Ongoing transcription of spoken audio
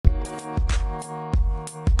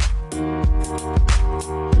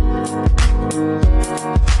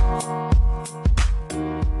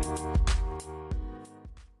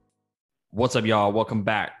What's up, y'all? Welcome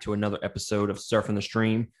back to another episode of Surfing the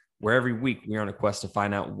Stream, where every week we are on a quest to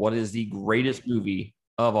find out what is the greatest movie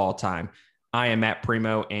of all time. I am Matt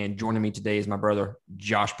Primo, and joining me today is my brother,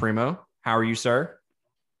 Josh Primo. How are you, sir?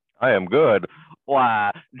 I am good. Why,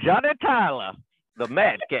 Johnny Tyler, the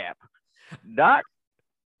madcap. Doc,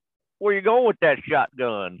 where you going with that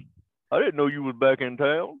shotgun? I didn't know you was back in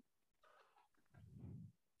town.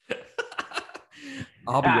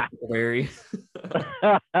 I'll be your Huckleberry.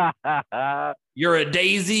 You're a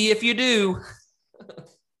daisy if you do.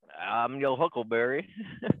 I'm your Huckleberry.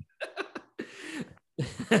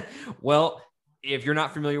 Well, if you're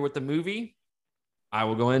not familiar with the movie, I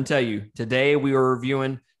will go ahead and tell you. Today we are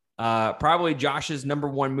reviewing probably Josh's number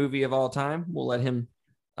one movie of all time. We'll let him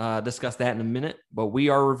discuss that in a minute, but we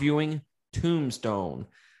are reviewing Tombstone.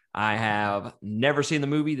 I have never seen the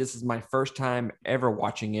movie. This is my first time ever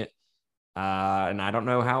watching it. And I don't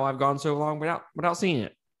know how I've gone so long without seeing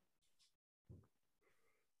it.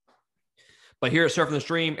 But here at Surfing the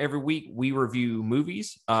Stream, every week we review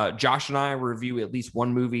movies. Josh and I review at least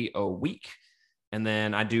one movie a week. And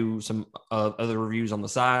then I do some other reviews on the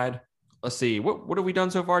side. Let's see. What have we done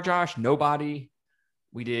so far, Josh? Nobody.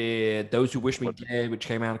 We did Those Who Wish Me Dead, which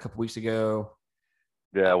came out a couple weeks ago.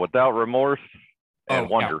 Yeah, Without Remorse and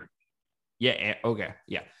Wonder. Yeah. Okay.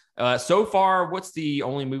 Yeah. So far, what's the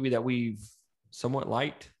only movie that we've somewhat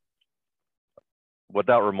liked?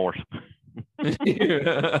 Without Remorse.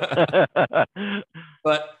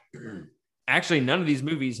 But actually, none of these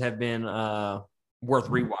movies have been worth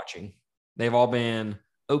rewatching. They've all been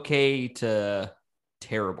okay to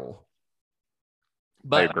terrible.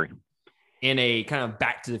 But I agree. In a kind of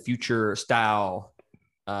Back to the Future style,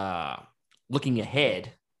 looking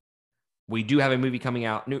ahead, we do have a movie coming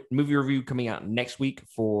out, new movie review coming out next week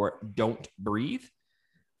for Don't Breathe.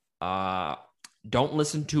 Don't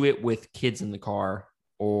listen to it with kids in the car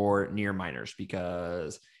or near minors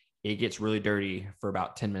because it gets really dirty for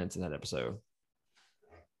about 10 minutes in that episode.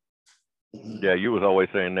 Yeah, you was always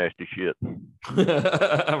saying nasty shit.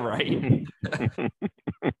 Right.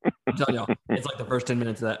 I'm telling y'all, it's like the first 10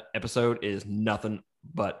 minutes of that episode is nothing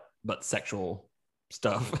but sexual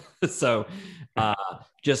stuff. So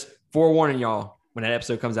just forewarning y'all, when that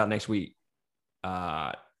episode comes out next week,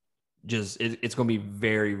 it's going to be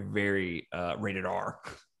very, very rated R.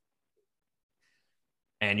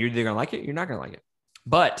 And you're either going to like it, you're not going to like it.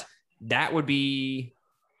 But that would be,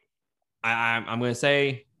 I'm going to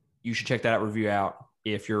say you should check that review out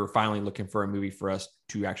if you're finally looking for a movie for us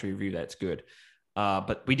to actually review that's good.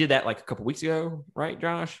 But we did that like a couple weeks ago, right,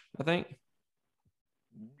 Josh? I think.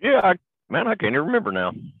 Yeah, I can't even remember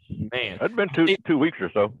now. Man, it's been two weeks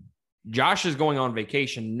or so. Josh is going on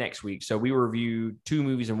vacation next week, so we reviewed 2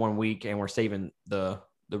 movies in 1 week, and we're saving the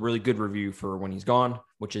really good review for when he's gone,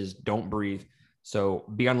 which is Don't Breathe. So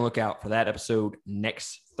be on the lookout for that episode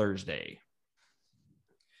next Thursday.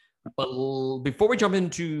 But before we jump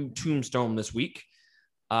into Tombstone this week,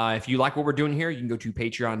 if you like what we're doing here, you can go to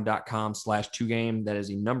patreon.com/2game. That is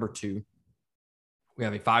the number 2. We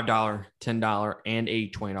have a $5, $10, and a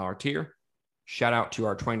 $20 tier. Shout out to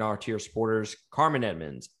our $20 tier supporters, Carmen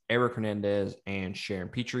Edmonds, Eric Hernandez, and Sharon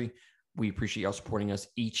Petrie. We appreciate y'all supporting us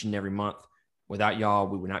each and every month. Without y'all,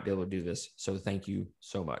 we would not be able to do this. So thank you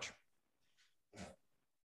so much.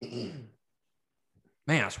 Man,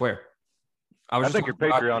 I swear. I think your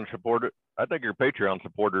Patreon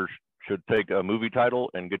supporters should take a movie title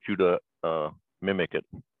and get you to mimic it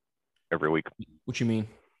every week. What you mean?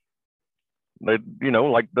 They,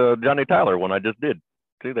 like the Johnny Tyler one I just did.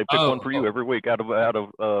 See, they pick one for you every week out of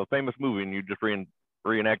a famous movie, and you just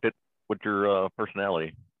reenact it with your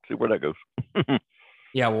personality. See where that goes.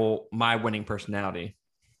 Yeah, well, my winning personality.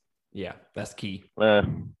 Yeah, that's key.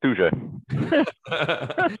 Touche.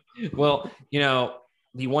 Well,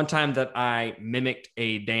 the one time that I mimicked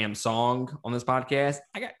a damn song on this podcast,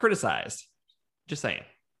 I got criticized. Just saying.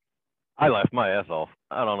 I laughed my ass off.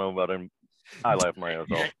 I don't know about him. I laughed my ass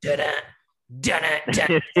off.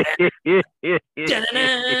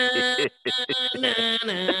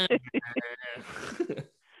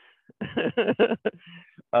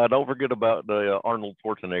 Don't forget about the Arnold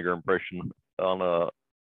Schwarzenegger impression on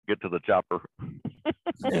Get to the Chopper.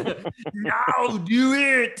 Now do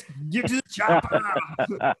it. Get to the chopper.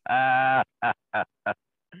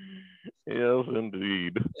 Yes,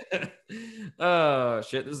 indeed. Oh,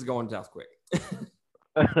 shit. This is going south quick.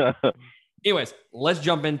 Anyways, let's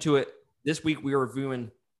jump into it. This week we are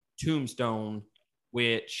reviewing Tombstone,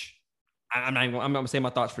 which I'm going to say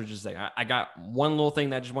my thoughts for just a second. I got one little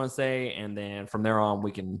thing that I just want to say, and then from there on,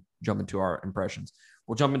 we can jump into our impressions.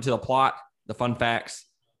 We'll jump into the plot, the fun facts,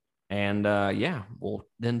 and we'll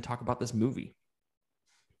then talk about this movie.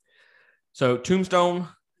 So Tombstone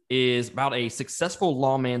is about a successful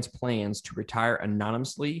lawman's plans to retire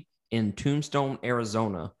anonymously in Tombstone,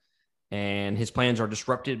 Arizona. And his plans are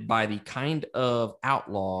disrupted by the kind of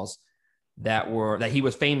outlaws that he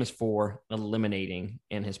was famous for eliminating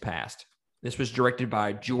in his past. This was directed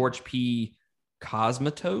by George P.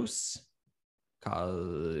 Cosmatos.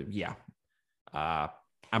 I'm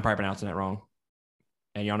probably pronouncing that wrong.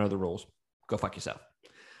 And y'all know the rules. Go fuck yourself.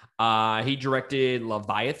 He directed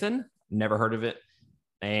Leviathan. Never heard of it.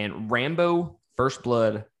 And Rambo First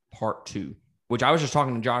Blood Part 2, which I was just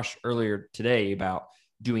talking to Josh earlier today about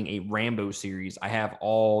doing a Rambo series. I have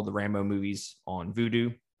all the Rambo movies on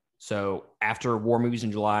Vudu. So after War Movies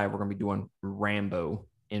in July, we're going to be doing Rambo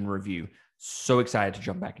in review. So excited to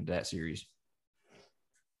jump back into that series.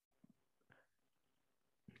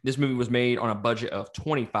 This movie was made on a budget of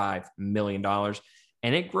 $25 million,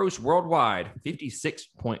 and it grossed worldwide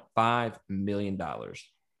 $56.5 million.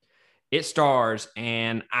 It stars,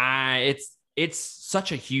 and it's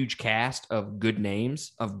such a huge cast of good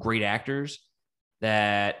names, of great actors,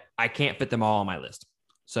 that I can't fit them all on my list.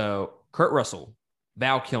 So Kurt Russell,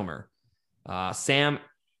 Val Kilmer, Sam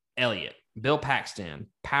Elliott, Bill Paxton,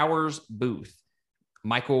 Powers Booth,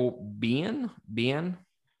 Michael Biehn.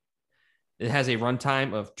 It has a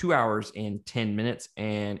runtime of 2 hours and 10 minutes,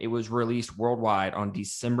 and it was released worldwide on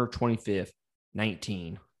December 25th,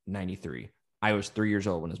 1993. I was 3 years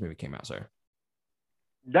old when this movie came out, sir.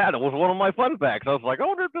 That was one of my fun facts. I was like, I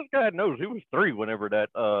wonder if this guy knows he was 3 whenever that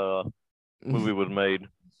movie was made.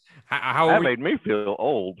 That made me feel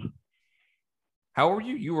old. How old were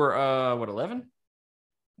you? You were 11?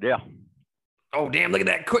 Yeah. Oh damn! Look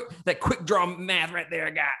at that quick draw math right there.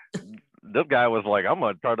 I got. This guy was like, I'm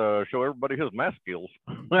gonna try to show everybody his math skills.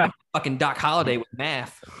 Fucking Doc Holliday with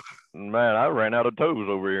math. Man, I ran out of toes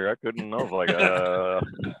over here. I was like, I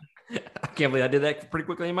can't believe I did that pretty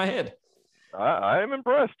quickly in my head. I am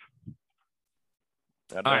impressed.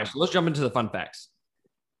 All right, so let's jump into the fun facts.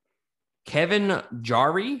 Kevin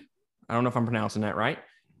Jarre, I don't know if I'm pronouncing that right.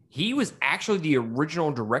 He was actually the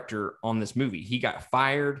original director on this movie. He got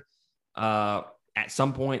fired at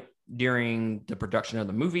some point during the production of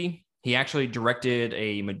the movie. He actually directed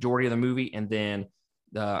a majority of the movie, and then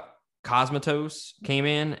the Cosmatos came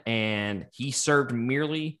in, and he served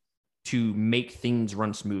merely to make things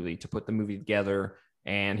run smoothly, to put the movie together.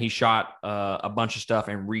 And he shot a bunch of stuff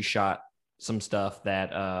and reshot some stuff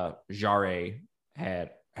that Jarre had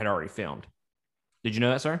already filmed. Did you know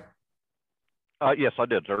that, sir? Yes, I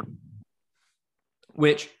did, sir.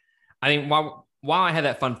 Which I think while I had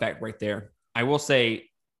that fun fact right there, I will say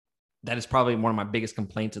that is probably one of my biggest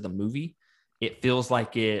complaints of the movie. It feels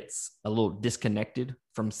like it's a little disconnected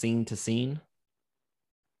from scene to scene.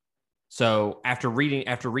 So after reading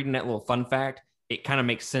that little fun fact, it kind of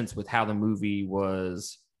makes sense with how the movie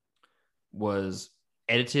was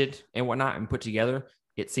edited and whatnot and put together.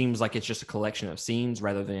 It seems like it's just a collection of scenes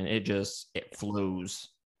rather than it flows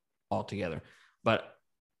all together. But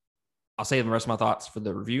I'll save the rest of my thoughts for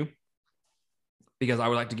the review because I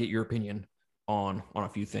would like to get your opinion on a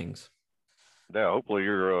few things. Yeah, hopefully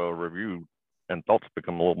your review and thoughts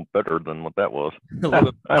become a little better than what that was.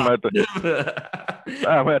 I'm at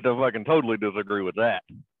to fucking totally disagree with that.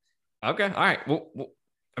 Okay, all right. Well,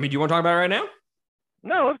 I mean, do you want to talk about it right now?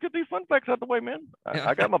 No, let's get these fun facts out the way, man.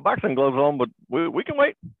 I got my boxing gloves on, but we can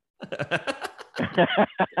wait.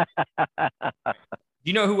 Do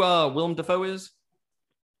you know who Willem Dafoe is?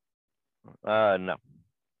 No.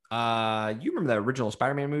 You remember that original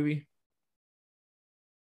Spider-Man movie?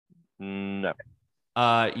 No.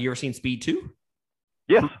 You ever seen Speed 2?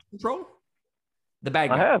 Yes. Control? The bad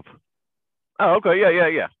guy. I have. Oh, okay.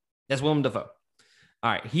 Yeah. That's Willem Dafoe.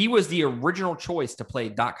 All right. He was the original choice to play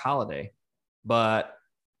Doc Holliday, but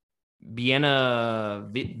Buena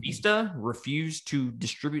Vista refused to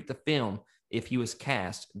distribute the film if he was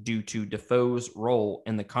cast due to Dafoe's role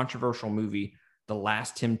in the controversial movie The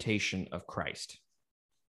Last Temptation of Christ,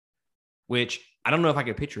 which I don't know if I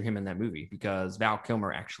could picture him in that movie because Val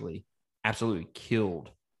Kilmer actually absolutely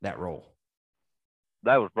killed that role.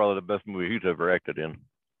 That was probably the best movie he's ever acted in.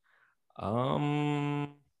 And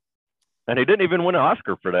he didn't even win an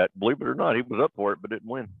Oscar for that. Believe it or not, he was up for it, but didn't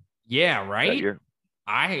win. Yeah, right? That year.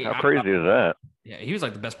 How crazy is that? Yeah, he was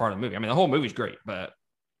like the best part of the movie. I mean, the whole movie's great, but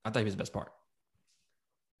I thought he was the best part.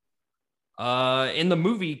 In the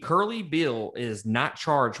movie, Curly Bill is not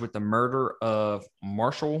charged with the murder of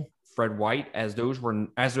Marshall Fred White as there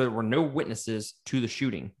were no witnesses to the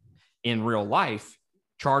shooting. In real life,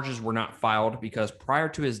 charges were not filed because prior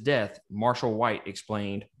to his death, Marshall White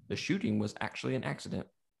explained the shooting was actually an accident.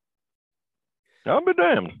 I'll be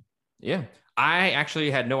damned. Yeah. I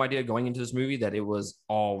actually had no idea going into this movie that it was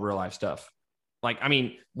all real life stuff. Like, I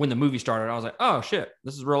mean, when the movie started, I was like, oh shit,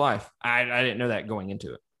 this is real life. I didn't know that going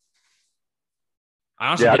into it.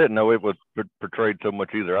 I didn't know it was portrayed so much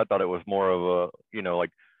either. I thought it was more of a, like,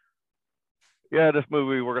 yeah, this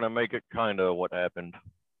movie, we're going to make it kind of what happened.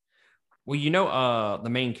 Well, the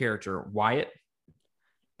main character, Wyatt,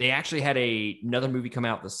 they actually had another movie come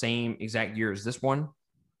out the same exact year as this one.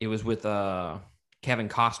 It was with Kevin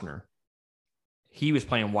Costner. He was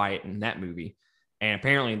playing Wyatt in that movie. And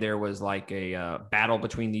apparently there was like a battle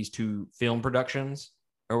between these two film productions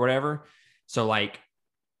or whatever. So like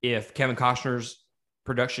if Kevin Costner's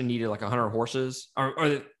production needed like 100 horses,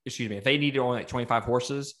 or excuse me, if they needed only like 25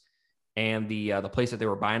 horses and the place that they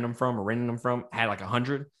were buying them from or renting them from had like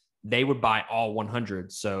 100, they would buy all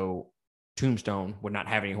 100. So Tombstone would not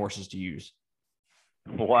have any horses to use.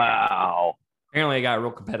 Wow. Apparently it got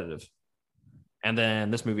real competitive. And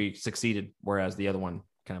then this movie succeeded, whereas the other one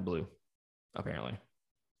kind of blew, apparently.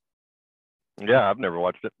 Yeah, I've never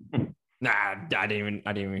watched it. Nah, I didn't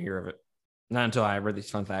even hear of it. Not until I read these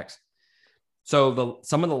fun facts. So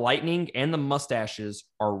some of the lightning and the mustaches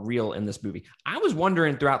are real in this movie. I was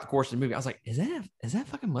wondering throughout the course of the movie, I was like, is that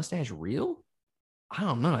fucking mustache real? I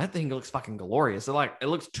don't know. That thing looks fucking glorious. It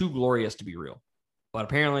looks too glorious to be real. But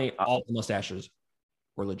apparently all the mustaches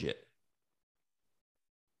were legit.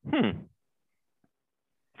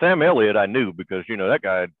 Sam Elliott, I knew because, that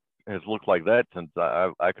guy has looked like that since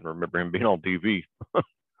I can remember him being on TV.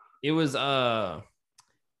 It was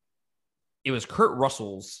Kurt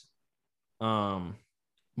Russell's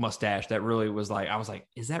mustache that really was like, I was like,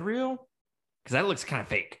 is that real? Because that looks kind of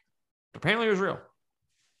fake. But apparently it was real.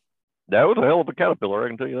 That was a hell of a caterpillar, I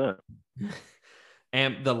can tell you that.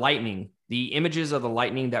 And the images of the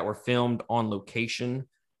lightning that were filmed on location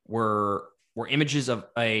were images of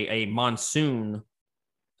a monsoon,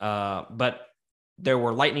 but there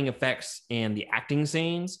were lightning effects in the acting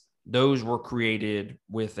scenes. Those were created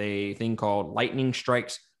with a thing called lightning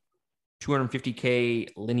strikes 250K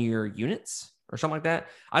linear units or something like that.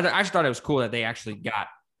 I just thought it was cool that they actually got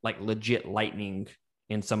like legit lightning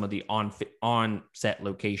in some of the on set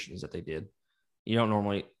locations that they did. You don't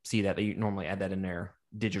normally see that. They normally add that in there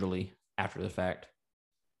digitally after the fact.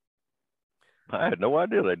 I had no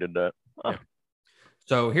idea they did that. Yeah.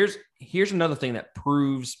 So here's another thing that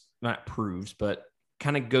not proves, but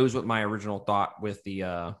kind of goes with my original thought with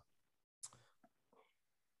the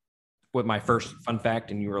with my first fun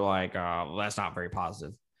fact, and you were like, well, that's not very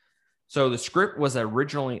positive. So the script was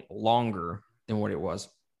originally longer than what it was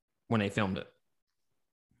when they filmed it.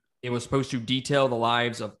 It was supposed to detail the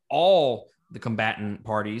lives of all the combatant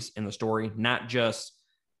parties in the story, not just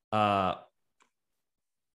what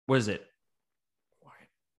is it?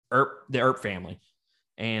 The Earp family.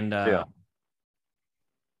 And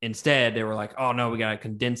instead they were like, oh no, we got to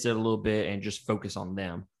condense it a little bit and just focus on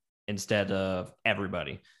them instead of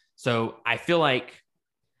everybody. So I feel like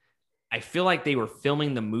they were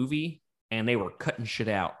filming the movie and they were cutting shit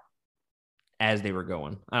out as they were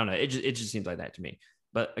going. I don't know. It just seems like that to me.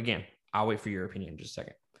 But again, I'll wait for your opinion in just a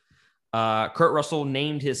second. Kurt Russell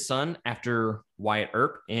named his son after Wyatt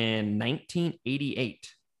Earp in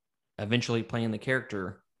 1988, eventually playing the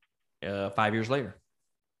character 5 years later.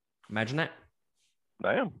 Imagine that.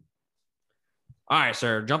 Damn. All right,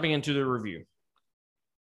 sir. Jumping into the review.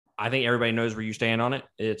 I think everybody knows where you stand on it.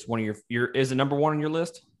 It's one of your is it number one on your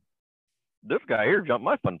list? This guy here jumped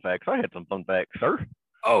my fun facts. I had some fun facts, sir.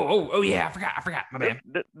 Oh yeah, I forgot. My bad.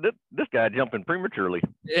 This guy jumping prematurely.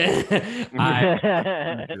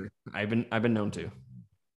 I've been known to.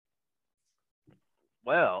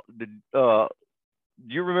 Well, do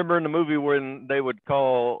you remember in the movie when they would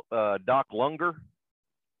call Doc Lunger?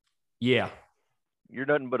 Yeah. You're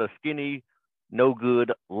nothing but a skinny, no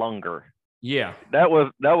good lunger. Yeah. That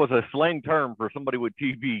was a slang term for somebody with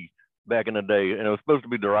TB back in the day, and it was supposed to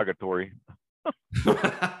be derogatory.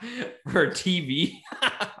 For TV.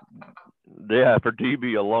 Yeah, for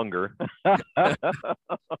TB, a lunger.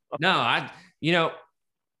 No,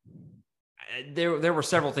 there were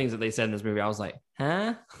several things that they said in this movie. I was like,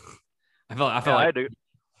 huh? I felt like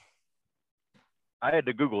I had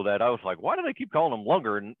to Google that. I was like, why do they keep calling him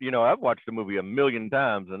Lunger? And, I've watched the movie a million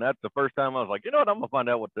times, and that's the first time I was like, you know what? I'm going to find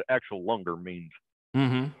out what the actual Lunger means.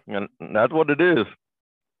 Mm-hmm. And that's what it is.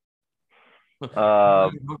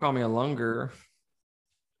 Don't call me a Lunger.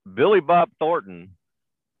 Billy Bob Thornton,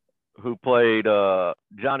 who played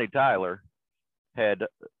Johnny Tyler, had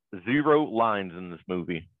 0 lines in this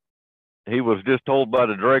movie. He was just told by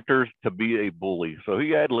the directors to be a bully. So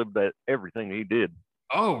he ad-libbed everything he did.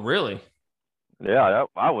 Oh, really? Yeah,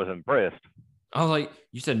 I was impressed. I was like,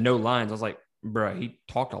 you said no lines. I was like, Bruh, he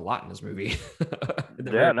talked a lot in this movie.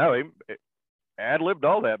 Yeah, no, he ad-libbed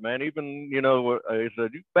all that, man. Even, he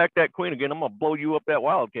said, "You back that queen again, I'm gonna blow you up that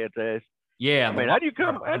Wildcat's ass." Yeah, I mean, how do you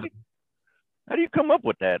come up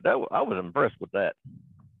with that? I was impressed with that.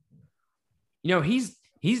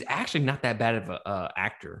 He's actually not that bad of a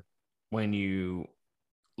actor when you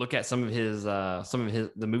look at some of his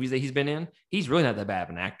the movies that he's been in. He's really not that bad of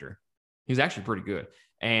an actor. He's actually pretty good.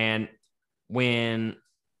 And when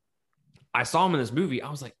I saw him in this movie, I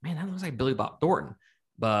was like, man, that looks like Billy Bob Thornton,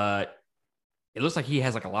 but it looks like he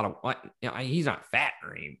has like a lot of, he's not fat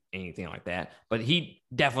or anything like that, but he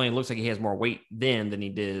definitely looks like he has more weight then than he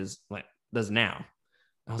does now.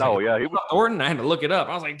 I was yeah, he was Thornton. I had to look it up.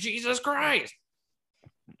 I was like, Jesus Christ.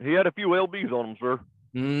 He had a few lbs on him, sir.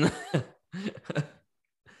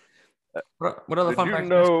 What other fun facts? Did you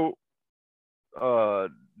know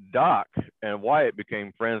Doc and Wyatt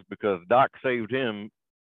became friends because Doc saved him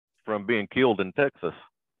from being killed in Texas?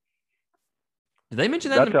 Did they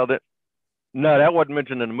mention that? No, that wasn't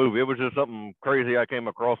mentioned in the movie. It was just something crazy I came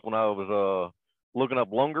across when I was looking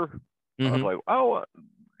up Lunger. Mm-hmm. I was like, oh,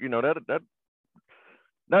 that'd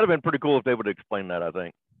have been pretty cool if they would explain that, I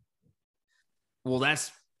think. Well,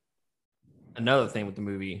 that's another thing with the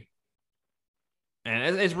movie.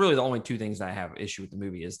 And it's really the only two things that I have issue with the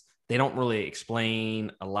movie is they don't really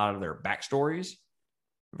explain a lot of their backstories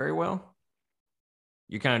very well.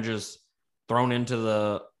 You're kind of just thrown into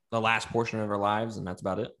the last portion of their lives, and that's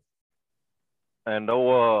about it. And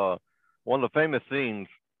one of the famous scenes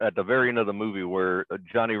at the very end of the movie where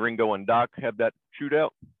Johnny, Ringo, and Doc have that shootout.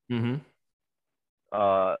 Mm-hmm.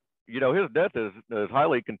 His death is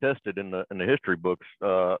highly contested in the history books.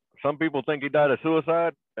 Some people think he died of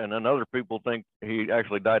suicide, and then other people think he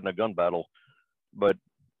actually died in a gun battle. But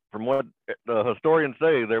from what the historians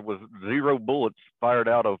say, there was 0 bullets fired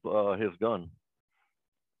out of his gun.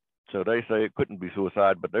 So they say it couldn't be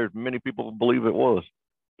suicide, but there's many people who believe it was.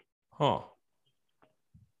 Huh.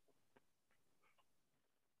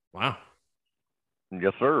 Wow.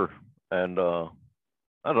 Yes, sir. And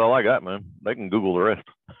that's all I got, man. They can Google the rest.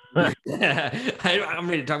 I'm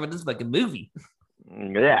ready to talk about this like a movie.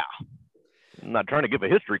 Yeah. I'm not trying to give a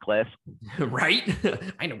history class. Right?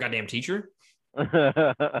 I ain't no goddamn teacher.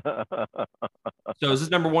 So is this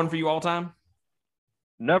number 1 for you all time?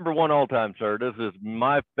 Number 1 all time, sir. This is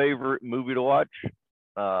my favorite movie to watch.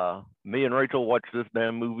 Me and Rachel watch this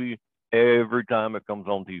damn movie every time it comes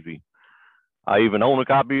on TV. I even own a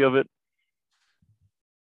copy of it.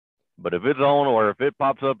 But if it's on or if it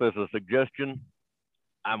pops up as a suggestion,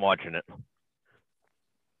 I'm watching it.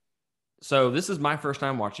 So this is my first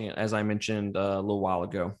time watching it, as I mentioned a little while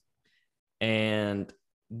ago. And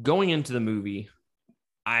going into the movie,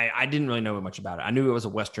 I didn't really know much about it. I knew it was a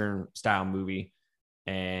Western style movie.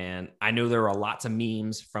 And I knew there were lots of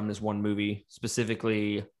memes from this one movie,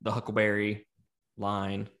 specifically the Huckleberry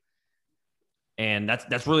line. And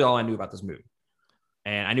that's really all I knew about this movie.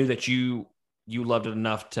 And I knew that you loved it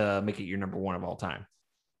enough to make it your number 1 of all time.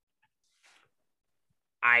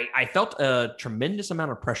 I felt a tremendous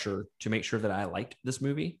amount of pressure to make sure that I liked this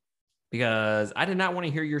movie because I did not want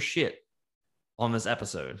to hear your shit on this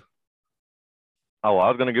episode. Oh, I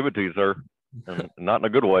was going to give it to you, sir. Not in a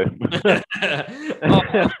good way.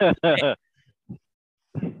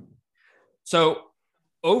 So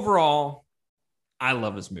overall, I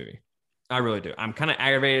love this movie. I really do. I'm kind of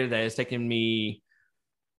aggravated that it's taken me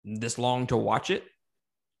this long to watch it.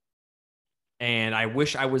 And I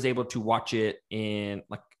wish I was able to watch it in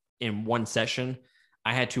one session.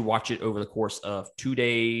 I had to watch it over the course of 2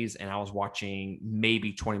 days, and I was watching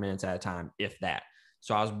maybe 20 minutes at a time, if that.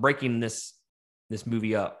 So I was breaking this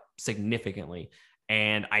movie up significantly.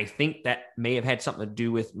 And I think that may have had something to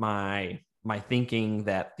do with my thinking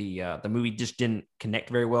that the movie just didn't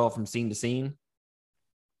connect very well from scene to scene.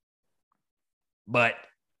 But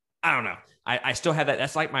I don't know. I still have that.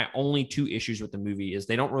 That's like my only 2 issues with the movie is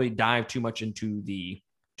they don't really dive too much into the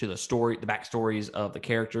story, the backstories of the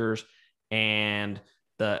characters, and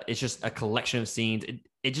it's just a collection of scenes.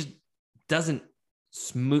 It just doesn't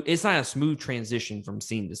smooth. It's not a smooth transition from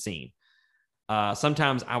scene to scene.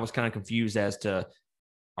 Sometimes I was kind of confused as to,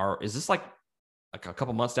 is this like a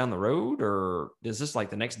couple months down the road, or is this like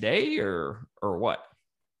the next day, or what?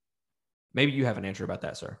 Maybe you have an answer about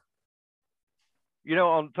that, sir.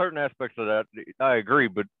 On certain aspects of that, I agree.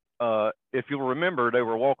 But if you'll remember, they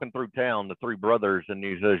were walking through town, the 3 brothers, and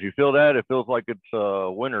he says, "You feel that? It feels like it's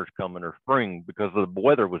winter's coming or spring because the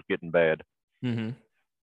weather was getting bad." Mm-hmm.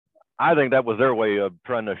 I think that was their way of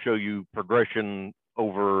trying to show you progression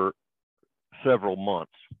over several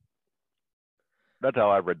months. That's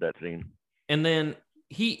how I read that scene. And then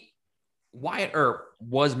Wyatt Earp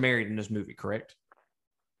was married in this movie, correct?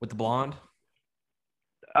 With the blonde?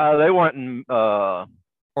 They weren't in, Or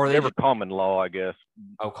they they were just, common law, I guess.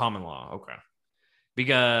 oh, common law. Okay.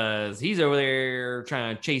 Because he's over there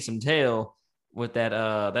trying to chase some tail with that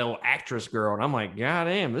little actress girl. And I'm like, God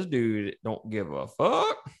damn, this dude don't give a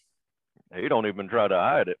fuck. He don't even try to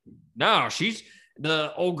hide it. No, she's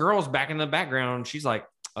the old girl's back in the background. She's like,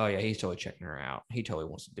 oh yeah, he's totally checking her out. He totally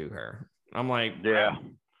wants to do her. I'm like, Yeah,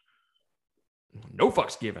 no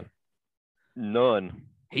fucks given. none.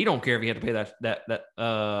 He don't care if he had to pay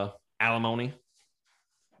that alimony.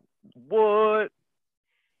 What?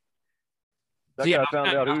 That So, yeah, guy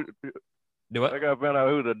found out who. do it. That guy found out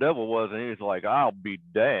who the devil was, and he's like, "I'll be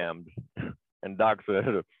damned." And Doc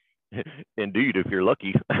said, "Indeed, if you're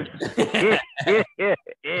lucky."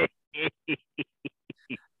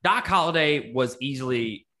 Doc Holliday was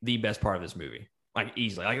easily the best part of this movie, like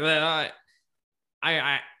easily. Like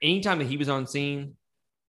I anytime that he was on scene,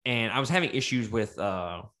 and I was having issues with,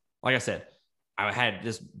 like I said, I had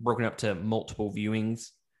this broken up to multiple viewings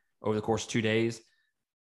over the course of 2 days,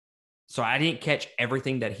 so I didn't catch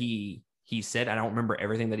everything that he said. I don't remember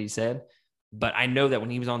everything that he said, but I know that when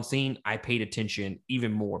he was on scene, I paid attention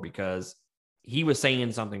even more because he was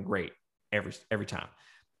saying something great every time,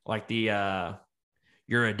 like the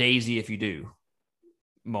 "You're a daisy if you do"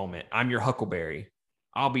 moment. I'm your huckleberry.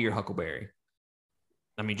 I'll be your huckleberry.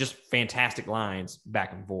 I mean, just fantastic lines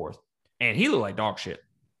back and forth. And he looked like dog shit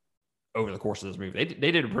over the course of this movie.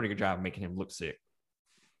 They did a pretty good job of making him look sick.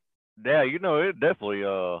 Yeah, it definitely.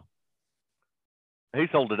 He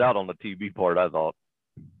sold it out on the TV part, I thought.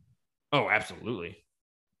 Oh, absolutely.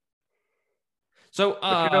 So,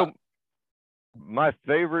 But my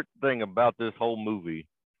favorite thing about this whole movie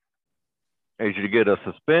is you get a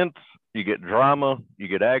suspense, you get drama, you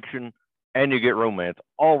get action, and you get romance,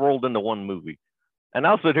 all rolled into one movie. And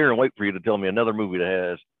I'll sit here and wait for you to tell me another movie that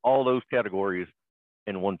has all those categories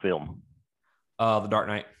in one film. The Dark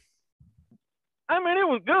Knight. I mean, it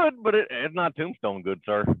was good, but it's not Tombstone good,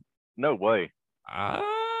 sir. No way. I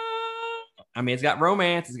mean, it's got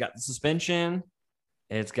romance. It's got the suspension.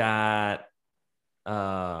 It's got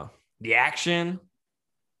the action,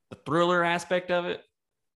 the thriller aspect of it.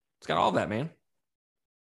 It's got all that, man.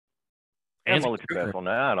 I'm gonna let you pass on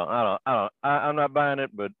that. I'm not buying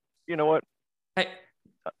it, but you know what? Hey,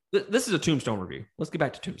 this is a Tombstone review. Let's get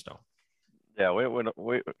back to Tombstone. Yeah, yeah. We're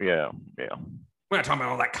not talking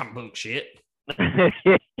about all that comic book shit.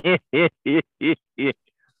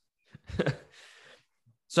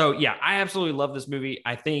 So yeah, I absolutely love this movie.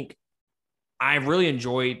 I think I really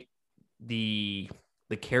enjoyed the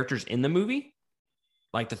characters in the movie,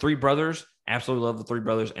 like the three brothers. Absolutely love the three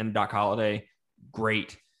brothers and Doc Holliday.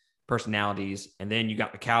 Great personalities. And then you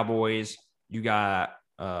got the Cowboys. You got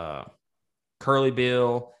Curly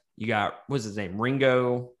Bill. You got, what's his name,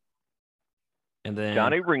 Ringo. And then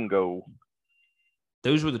Johnny Ringo.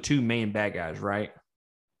 Those were the two main bad guys, right?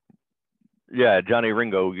 Yeah, Johnny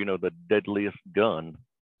Ringo, the deadliest gun.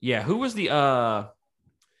 Yeah, who was the other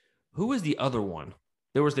one?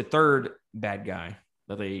 There was the third bad guy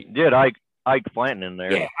that they Ike Flanton in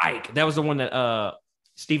there. Yeah, Ike. That was the one that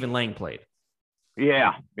Stephen Lang played.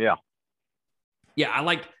 Yeah. I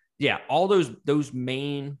liked all those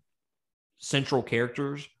main central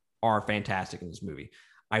characters are fantastic in this movie.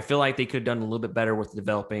 I feel like they could have done a little bit better with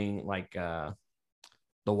developing like the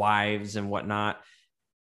wives and whatnot,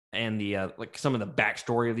 and the like some of the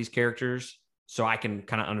backstory of these characters, so I can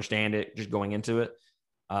kind of understand it just going into it.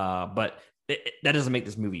 But that doesn't make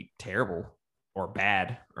this movie terrible or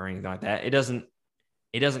bad or anything like that. It doesn't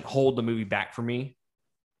hold the movie back for me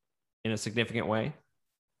in a significant way.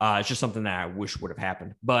 It's just something that I wish would have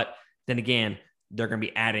happened. But then again, they're going to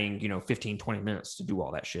be adding, 15, 20 minutes to do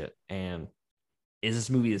all that shit. And is this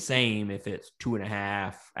movie the same if it's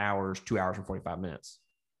 2.5 hours, 2 hours and 45 minutes?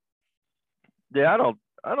 Yeah, I don't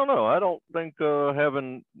know. I don't think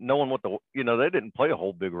knowing what they didn't play a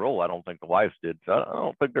whole big role. I don't think the wives did. So I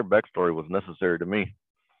don't think their backstory was necessary to me.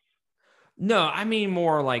 No, I mean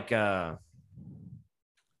more like I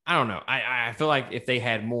don't know. I feel like if they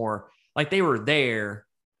had more, like they were there,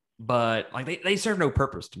 but like they serve no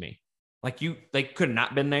purpose to me. Like they could have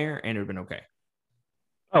not been there and it would have been okay.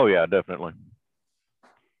 Oh yeah, definitely.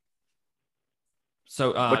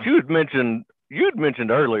 So, but you had mentioned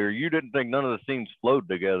earlier you didn't think none of the scenes flowed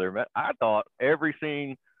together. I thought every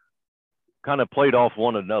scene kind of played off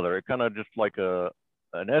one another. It kind of just like an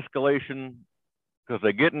escalation because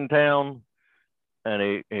they get in town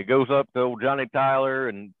and he goes up to old Johnny Tyler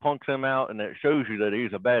and punks him out, and it shows you that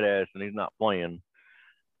he's a badass and he's not playing.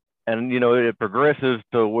 And it progresses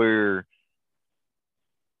to where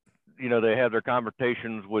they have their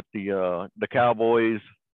conversations with the Cowboys,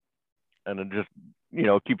 and it just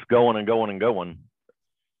keeps going and going and going.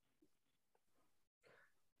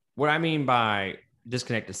 What I mean by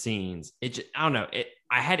disconnected scenes, I don't know.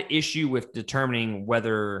 I had issue with determining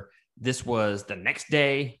whether this was the next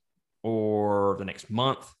day or the next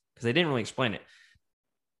month because they didn't really explain it.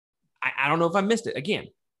 I don't know if I missed it. Again,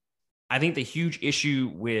 I think the huge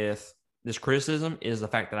issue with this criticism is the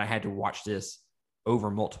fact that I had to watch this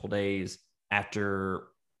over multiple days. After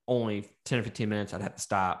only 10 or 15 minutes, I'd have to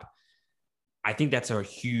stop. I think that's a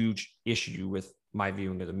huge issue with my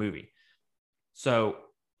viewing of the movie. So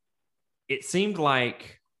it seemed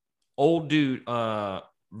like old dude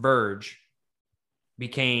Verge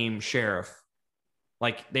became sheriff.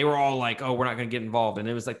 Like they were all like, "Oh, we're not going to get involved," and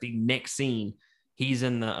it was like the next scene, he's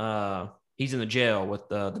in the jail with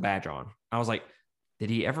the badge on. I was like, did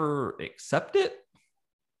he ever accept it?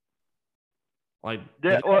 Like,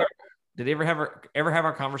 did they ever have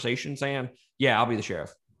a conversation saying, "Yeah, I'll be the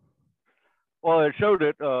sheriff"? Well, it showed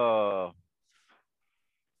it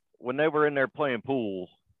when they were in there playing pool.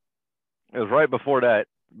 It was right before that.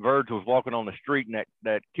 Verge was walking on the street, and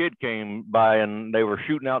that kid came by, and they were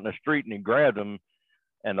shooting out in the street, and he grabbed him,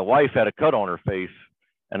 and the wife had a cut on her face,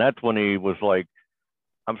 and that's when he was like,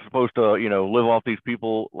 "I'm supposed to, live off these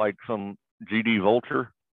people like some GD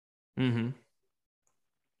vulture." Mm-hmm.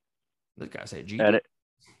 This guy said GD. And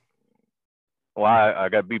I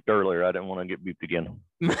got beeped earlier. I didn't want to get beeped again.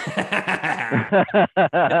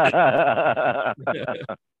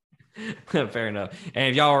 Fair enough. And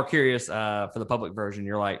if y'all are curious for the public version,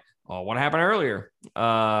 you're like, "Oh, what happened earlier?"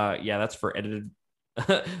 Yeah, that's for edited.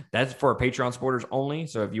 That's for Patreon supporters only.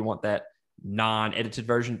 So if you want that non-edited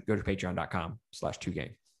version, go to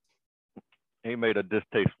patreon.com/2game. He made a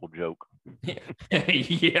distasteful joke. Yeah.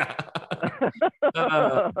 Indeed.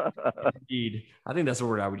 I think that's the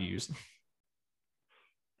word I would use.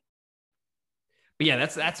 But yeah,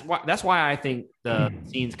 that's why I think the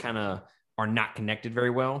scenes kind of are not connected very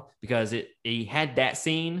well, because he had that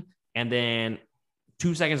scene and then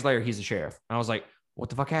 2 seconds later he's the sheriff. And I was like, what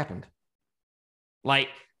the fuck happened? Like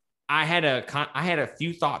I had a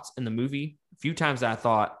few thoughts in the movie, a few times that I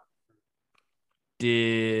thought,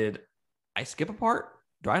 did I skip a part?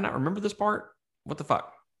 Do I not remember this part? What the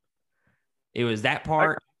fuck? It was that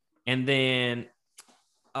part, and then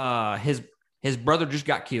his brother just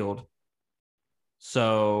got killed.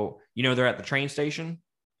 So they're at the train station.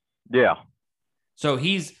 Yeah. So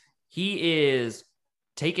he is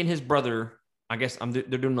taking his brother. I guess they're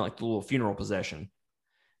doing like the little funeral procession.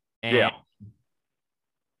 And yeah.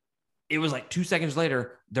 It was like 2 seconds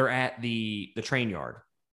later, they're at the train yard,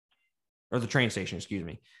 or the train station, excuse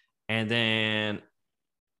me. And then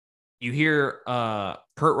you hear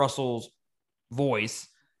Kurt Russell's voice,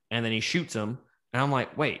 and then he shoots him. And I'm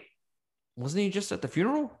like, wait, wasn't he just at the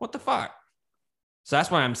funeral? What the fuck? So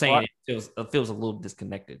that's why I'm saying it feels a little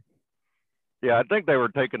disconnected. Yeah, I think they were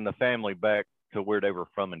taking the family back to where they were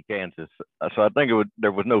from in Kansas. So I think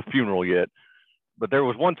there was no funeral yet. But there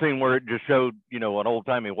was one scene where it just showed, an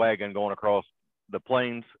old-timey wagon going across the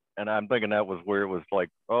plains. And I'm thinking that was where it was like,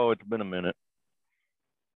 oh, it's been a minute.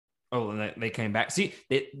 Oh, and they came back. See,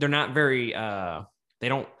 they're not very they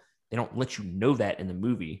don't let you know that in the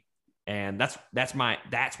movie. And that's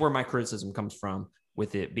where my criticism comes from,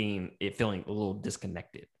 with it feeling a little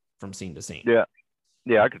disconnected from scene to scene. Yeah.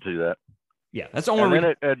 Yeah, I could see that. Yeah, that's the only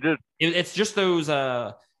reason. It's just those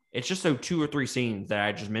 2 or 3 scenes that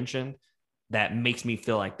I just mentioned that makes me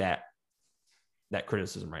feel like that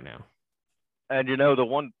criticism right now. And the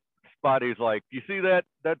one spot he's like, "You see that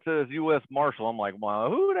says U.S. Marshal?" I'm like, "Wow,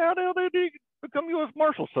 who the hell did he become U.S.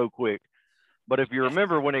 Marshal so quick?" But if you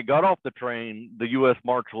remember, when he got off the train, the U.S.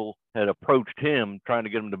 Marshal had approached him trying to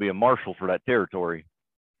get him to be a marshal for that territory.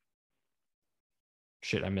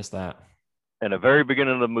 Shit, I missed that. In the very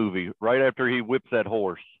beginning of the movie, right after he whips that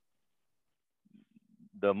horse,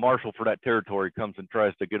 the marshal for that territory comes and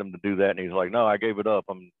tries to get him to do that, and he's like, "No, I gave it up.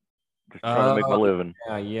 I'm just trying to make my living."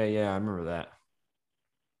 Yeah.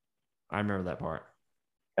 I remember that part.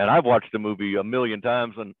 And I've watched the movie a million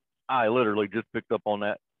times, and I literally just picked up on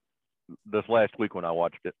that this last week when I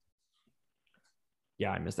watched it.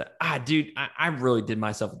 Yeah, I missed that. Dude, I really did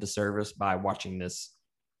myself a disservice by watching this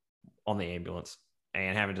on the ambulance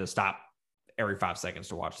and having to stop every 5 seconds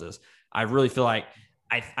to watch this. I really feel like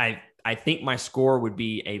I think my score would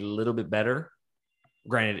be a little bit better.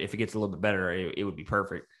 Granted, if it gets a little bit better, it would be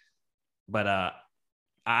perfect. But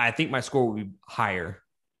I think my score would be higher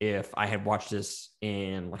if I had watched this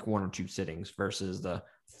in like 1 or 2 sittings versus the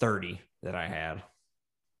 30 that I had.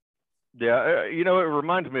 Yeah, it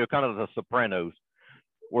reminds me of kind of The Sopranos,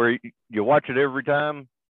 where you watch it every time,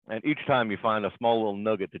 And each time you find a small little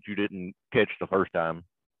nugget that you didn't catch the first time.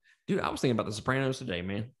 Dude, I was thinking about The Sopranos today,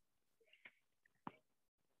 man.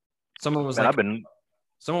 Someone was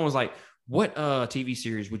like, what TV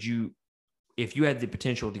series would you, if you had the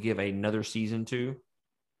potential to give another season to,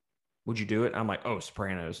 would you do it? I'm like, oh,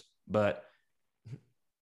 Sopranos. But,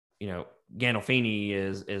 Gandolfini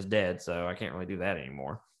is dead, so I can't really do that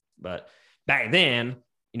anymore. But back then,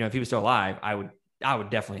 if he was still alive, I would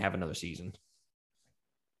definitely have another season.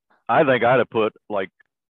 I think I'd have put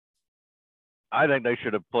I think they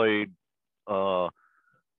should have played the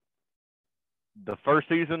first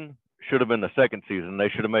season should have been the second season. They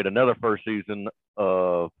should have made another first season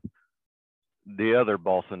of the other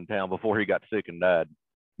boss in town before he got sick and died.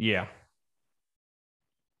 Yeah.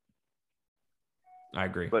 I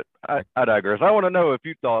agree. But I digress. I want to know if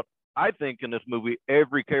you thought, I think in this movie,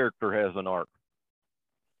 every character has an arc.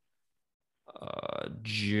 Let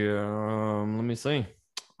me see.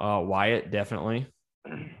 Wyatt, definitely.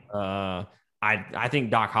 I think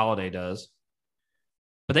Doc Holliday does.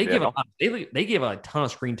 But they give a ton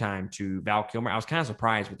of screen time to Val Kilmer. I was kind of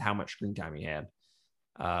surprised with how much screen time he had.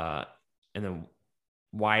 And then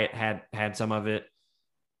Wyatt had some of it.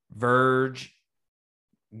 Verge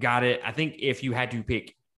got it. I think if you had to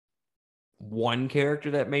pick one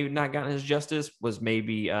character that maybe not gotten his justice was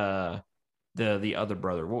maybe the other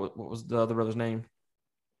brother. What was the other brother's name?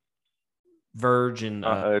 Verge and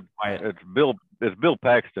Wyatt. It's Bill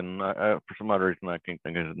Paxton. For some odd reason, I can't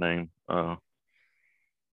think of his name.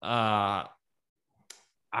 I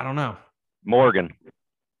don't know. Morgan.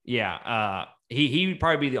 Yeah. He would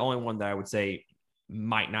probably be the only one that I would say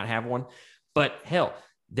might not have one. But hell,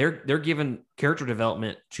 they're giving character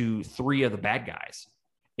development to 3 of the bad guys.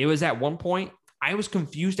 It was at one point I was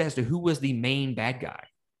confused as to who was the main bad guy.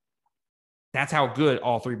 That's how good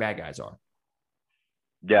all 3 bad guys are.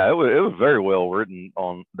 Yeah, it was very well written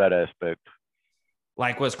on that aspect.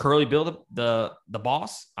 Like, was Curly Bill the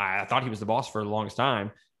boss? I thought he was the boss for the longest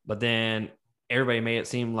time, but then everybody made it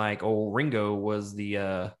seem like old Ringo was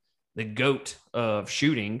the goat of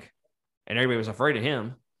shooting, and everybody was afraid of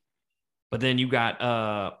him. But then you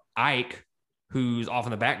got Ike, who's off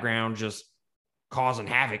in the background just causing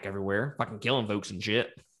havoc everywhere, fucking killing folks and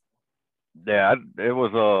shit. Yeah, it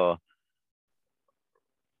was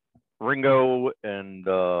Ringo and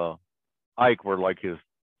Ike were like his,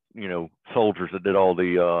 soldiers that did all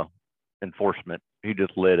the enforcement. He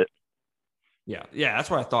just led it. Yeah, that's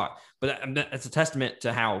what I thought. But it's a testament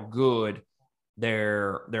to how good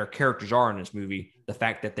their characters are in this movie. The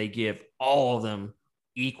fact that they give all of them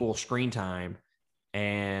equal screen time,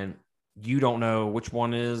 and you don't know which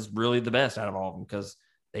one is really the best out of all of them because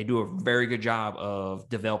they do a very good job of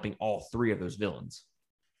developing all 3 of those villains.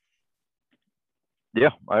 Yeah,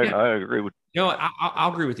 I agree with you.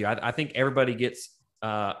 I'll agree with you. I think everybody gets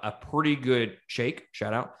a pretty good shake,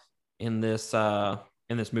 shout out, in this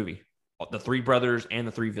movie. The 3 brothers and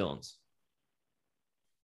the 3 villains.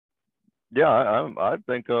 Yeah, I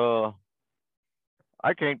think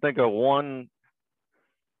I can't think of one.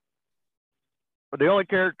 But the only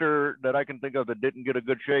character that I can think of that didn't get a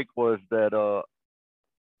good shake was that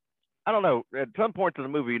I don't know. At some points in the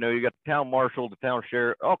movie, you got the town marshal, the town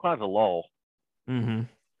sheriff, all kinds of law. Mm-hmm.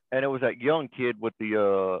 And it was that young kid with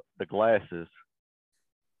the glasses.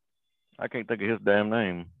 I can't think of his damn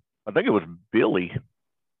name. I think it was Billy.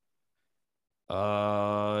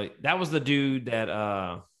 That was the dude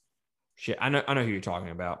that shit. I know who you're talking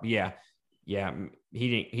about. Yeah. He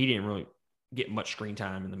didn't really get much screen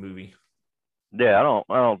time in the movie. Yeah, I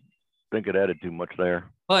don't think it added too much there.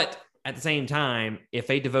 But at the same time, if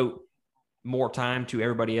they devote more time to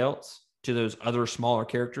everybody else, to those other smaller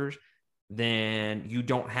characters, then you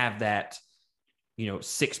don't have that,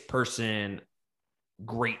 6-person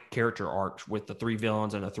great character arcs with the 3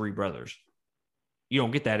 villains and the 3 brothers. You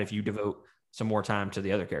don't get that if you devote some more time to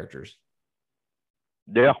the other characters.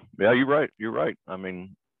 Yeah, you're right. I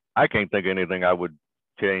mean, I can't think of anything I would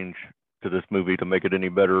change to this movie to make it any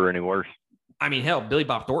better or any worse. I mean, hell, Billy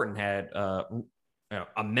Bob Thornton had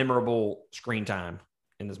a memorable screen time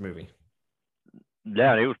in this movie.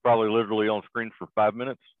 Yeah, and he was probably literally on screen for 5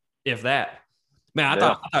 minutes. If that. Man, I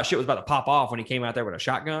thought shit was about to pop off when he came out there with a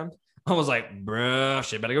shotgun. I was like, bruh,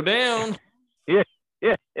 shit better go down. Yeah.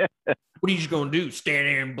 What are you just going to do? Stand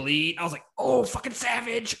there and bleed? I was like, oh, fucking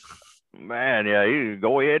savage. Man, yeah, you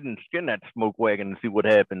go ahead and skin that smoke wagon and see what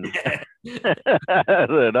happens. I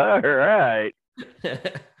said, all right.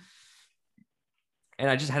 And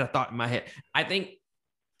I just had a thought in my head. I think,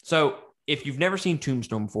 so if you've never seen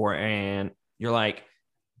Tombstone before and you're like,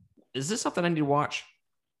 is this something I need to watch?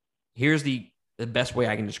 Here's the best way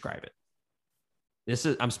I can describe it.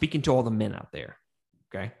 I'm speaking to all the men out there.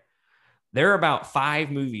 Okay. There are about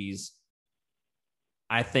 5 movies,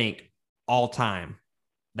 I think, all time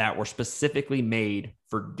that were specifically made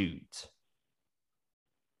for dudes.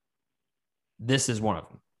 This is one of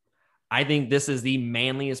them. I think this is the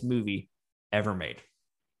manliest movie ever made.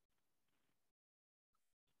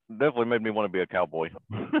 Definitely made me want to be a cowboy.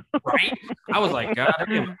 Right? I was like, God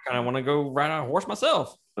damn, I kind of want to go ride on a horse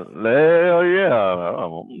myself. Hell yeah.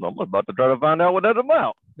 I'm about to try to find out what that's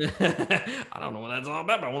about. I don't know what that's all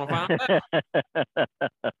about, but I want to find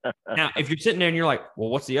out. Now, if you're sitting there and you're like, well,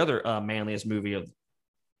 what's the other manliest movie of,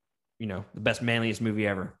 the best manliest movie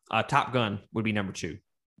ever? Top Gun would be number 2.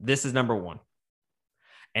 This is number 1.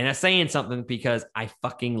 And that's saying something because I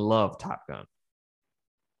fucking love Top Gun.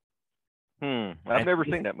 I've never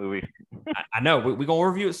seen that movie. I know. We're going to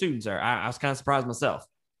review it soon, sir. I was kind of surprised myself.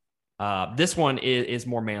 This one is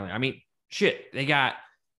more manly. I mean, shit, they got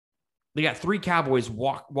 3 cowboys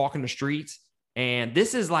walking the streets, and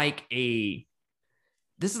this is like a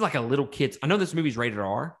little kid's. I know this movie's rated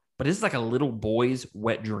R, but this is like a little boy's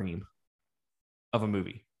wet dream of a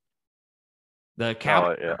movie. The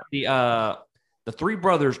cowboy, the 3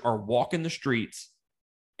 brothers are walking the streets,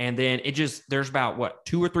 and then there's about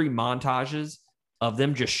 2 or 3 montages of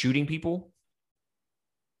them just shooting people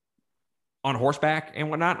on horseback and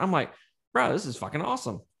whatnot. I'm like, bro, this is fucking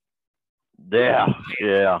awesome.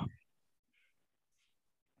 Yeah.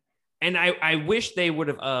 And I wish they would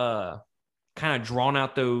have kind of drawn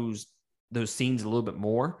out those scenes a little bit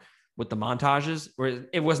more with the montages, where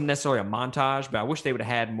it wasn't necessarily a montage, but I wish they would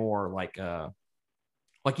have had more like the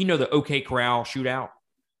OK Corral shootout.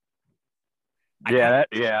 I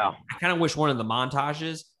kind of wish one of the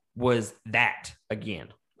montages was that again.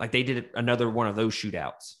 Like they did another one of those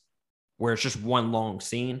shootouts where it's just one long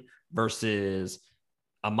scene versus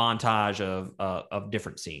a montage of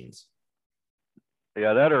different scenes.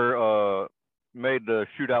 Yeah, that or made the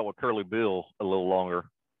shootout with Curly Bill a little longer.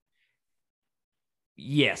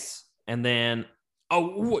 Yes, and then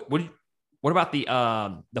what about the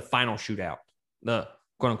final shootout, the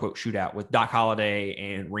quote unquote shootout with Doc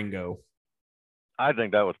Holliday and Ringo? I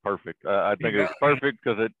think that was perfect. I think it was perfect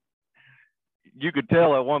because you could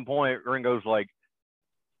tell at one point Ringo's like,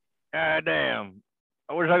 God damn,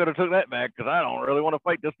 I wish I could have took that back because I don't really want to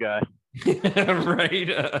fight this guy. Right.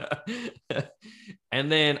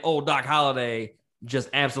 And then old Doc Holliday just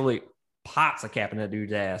absolutely pots a cap in that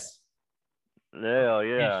dude's ass. Hell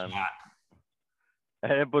yeah.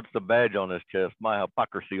 And it puts the badge on his chest. My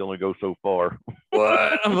hypocrisy only goes so far.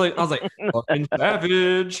 What? I was like, fucking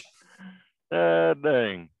savage.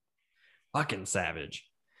 Dang. Fucking savage.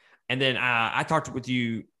 And then I talked with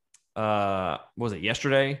you, was it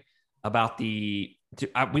yesterday, about we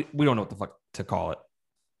don't know what the fuck to call it.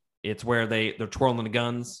 It's where they're twirling the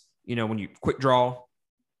guns, when you quick draw.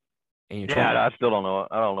 And I still don't know.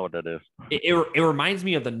 I don't know what that is. It reminds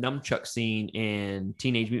me of the nunchuck scene in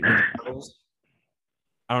Teenage Mutant Ninja Turtles.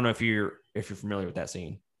 I don't know if you're familiar with that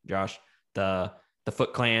scene, Josh. The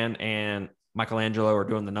Foot Clan and Michelangelo are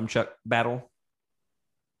doing the nunchuck battle.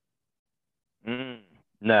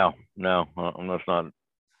 No, that's not.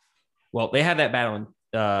 Well, they have that battle in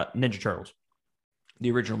Ninja Turtles,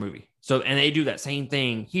 the original movie. So, and they do that same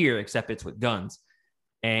thing here, except it's with guns.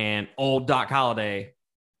 And old Doc Holliday,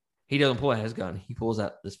 he doesn't pull out his gun. He pulls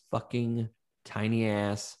out this fucking tiny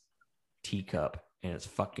ass teacup, and it's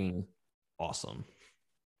fucking awesome.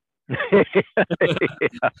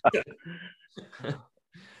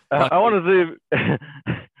 I want to see.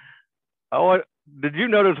 Did you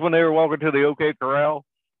notice when they were walking to the OK Corral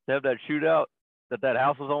to have that shootout that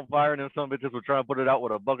house was on fire and then some bitches were trying to put it out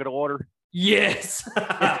with a bucket of water? Yes.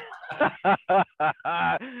 Hey,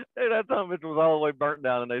 that some bitch was all the way burnt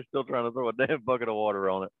down and they still trying to throw a damn bucket of water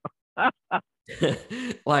on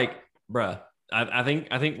it. Like, bruh, I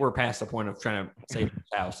think we're past the point of trying to save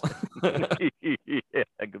the house. Yeah,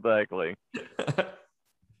 exactly. But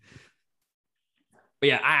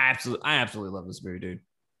yeah, I absolutely love this movie, dude.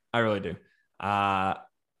 I really do. I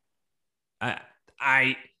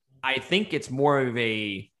think it's more of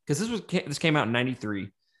a, because this came out in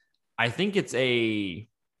 '93. I think it's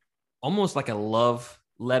almost like a love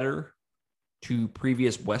letter to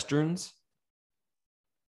previous Westerns.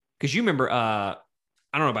 Because you remember, I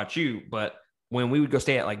don't know about you, but when we would go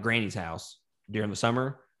stay at like Granny's house during the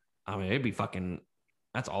summer, I mean, it'd be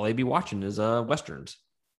that's all they'd be watching is Westerns.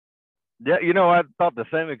 Yeah, I thought the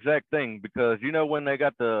same exact thing because, when they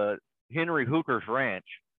got the Henry Hooker's Ranch,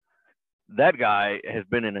 that guy has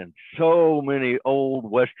been in so many old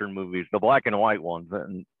Western movies, the black and white ones.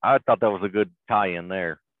 And I thought that was a good tie-in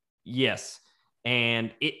there. Yes.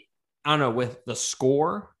 And I don't know, with the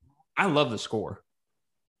score, I love the score.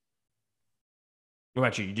 What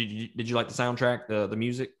about you? Did you like the soundtrack, the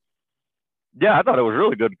music? Yeah, I thought it was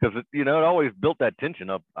really good because it always built that tension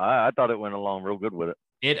up. I thought it went along real good with it.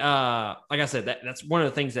 It like I said, that's one of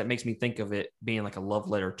the things that makes me think of it being like a love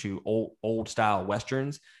letter to old style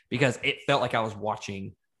westerns, because it felt like I was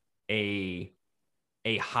watching a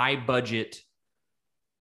high budget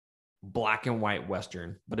black and white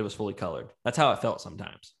western, but it was fully colored. That's how it felt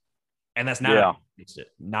sometimes, and that's not Yeah, against it.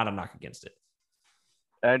 Not a knock against it.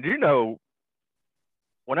 and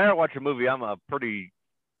when I watch a movie, I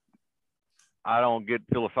don't get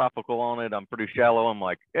philosophical on it. I'm pretty shallow. I'm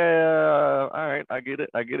like, yeah, all right, I get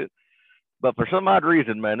it. But for some odd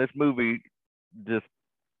reason, man, this movie just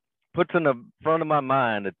puts in the front of my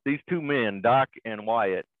mind that these two men, Doc and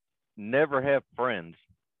Wyatt, never have friends,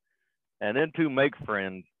 and then two make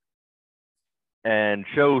friends, and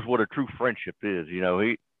shows what a true friendship is.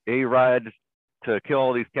 He rides to kill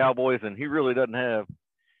all these cowboys, and he really doesn't have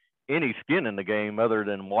any skin in the game other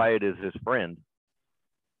than Wyatt is his friend.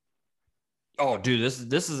 Oh, dude,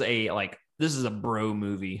 this is a bro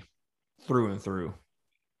movie through and through.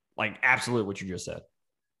 Like absolutely what you just said.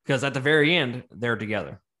 Because at the very end, they're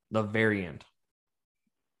together. The very end.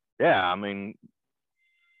 Yeah, I mean,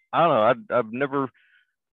 I don't know. I've never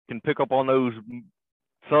can pick up on those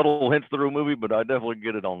subtle hints through a movie, but I definitely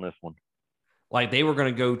get it on this one. Like they were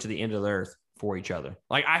going to go to the end of the earth for each other.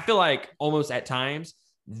 Like I feel like almost at times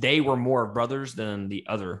they were more brothers than he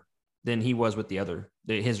was with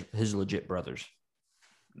his legit brothers.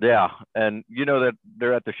 Yeah, and you know that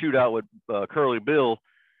they're at the shootout with Curly Bill,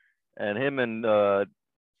 and him and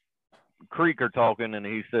Creek are talking, and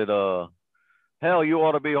he said, "Hell, you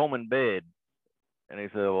ought to be home in bed." And he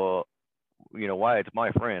said, "Well, why? It's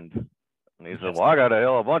my friend." And he said, "Well, I got a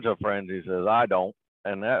hell of a bunch of friends." He says, "I don't,"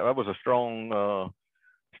 and that was a strong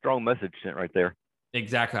message sent right there.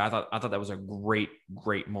 Exactly. I thought that was a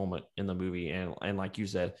great moment in the movie, and like you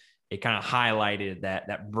said, it kind of highlighted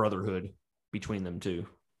that brotherhood between them two.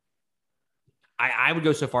 I would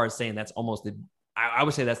go so far as saying that's almost I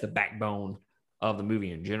would say that's the backbone of the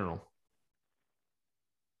movie in general.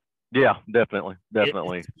 Yeah, definitely.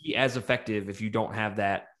 It's as effective if you don't have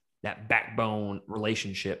that backbone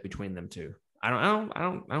relationship between them two. I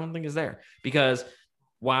don't think it's there, because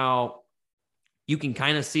while you can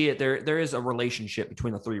kind of see it, there is a relationship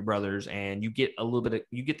between the three brothers, and you get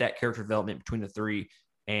you get that character development between the three,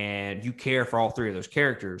 and you care for all three of those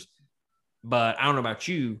characters. But I don't know about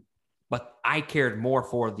you, but I cared more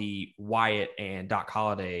for the Wyatt and Doc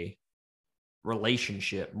Holliday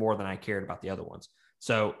relationship more than I cared about the other ones.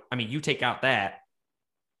 So, I mean, you take out that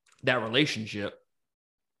relationship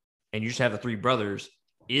and you just have the three brothers.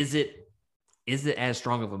 Is it as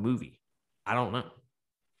strong of a movie? I don't know.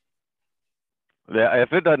 Yeah,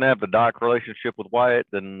 if it doesn't have the Doc relationship with Wyatt,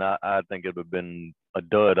 then I think it would have been a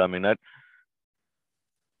dud. I mean, I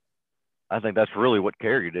think that's really what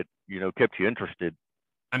carried it. Kept you interested.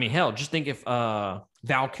 I mean, hell, just think if Val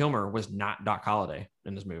Kilmer was not Doc Holliday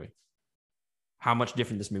in this movie, how much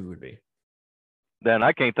different this movie would be. Then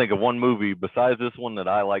I can't think of one movie besides this one that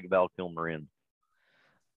I like Val Kilmer in.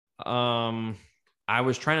 I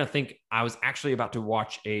was trying to think. I was actually about to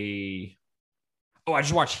watch I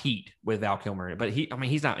just watched Heat with Val Kilmer in it, but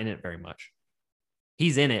he's not in it very much.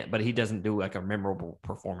 He's in it, but he doesn't do like a memorable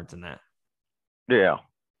performance in that. Yeah.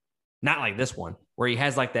 Not like this one, where he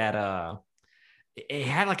has like that, it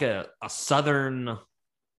had like a Southern,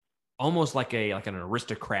 almost like an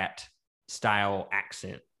aristocrat style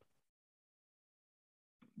accent.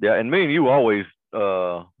 Yeah, and me and you always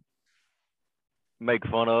make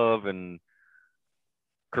fun of and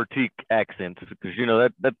critique accents because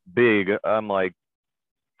that's big. I'm like,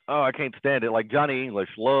 oh, I can't stand it. Like Johnny English,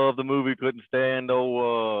 loved the movie, couldn't stand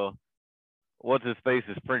what's his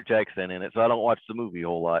face's French accent in it, so I don't watch the movie a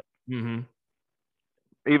whole lot. Mm-hmm.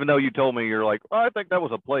 Even though you told me, you're like, I think that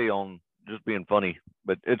was a play on just being funny,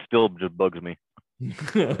 but it still just bugs me.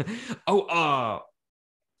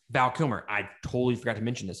 Val Kilmer. I totally forgot to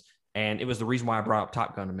mention this, and it was the reason why I brought up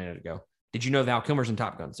Top Gun a minute ago. Did you know Val Kilmer's in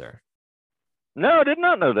Top Gun, sir? No, I did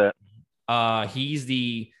not know that.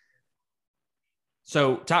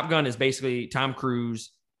 So Top Gun is basically Tom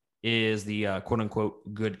Cruise is the quote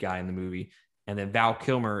unquote good guy in the movie, and then Val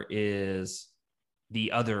Kilmer is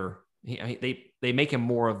the other. They make him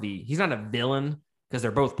more of he's not a villain because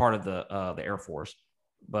they're both part of the Air Force,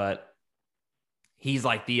 but he's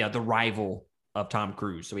like the rival of Tom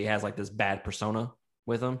Cruise. So he has like this bad persona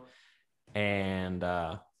with him. And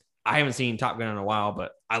I haven't seen Top Gun in a while,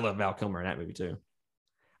 but I love Val Kilmer in that movie too.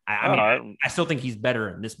 I still think he's better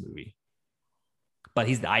in this movie, but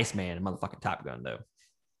he's the Iceman in motherfucking Top Gun though.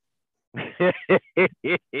 This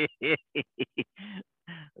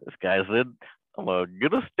guy said I'm gonna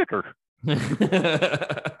get a sticker.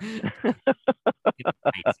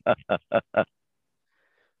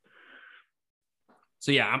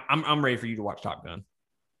 So yeah, I'm ready for you to watch Top Gun.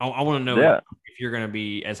 I want to know Yeah, if you're going to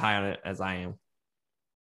be as high on it as I am.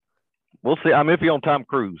 we'll see. I'm iffy on Tom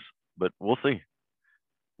Cruise, but we'll see.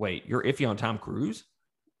 Wait, you're iffy on Tom Cruise?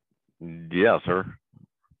 Yeah, sir.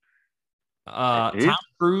 Tom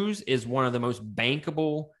Cruise is one of the most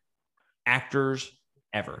bankable actors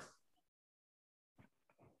ever.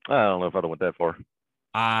 I don't know if I went that far.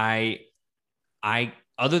 I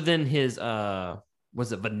other than his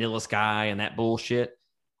was it Vanilla Sky and that bullshit?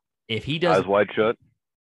 If he does Eyes Wide Shut.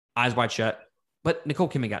 Eyes Wide Shut, but Nicole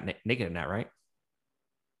Kidman got naked in that, right?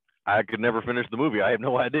 I could never finish the movie. I have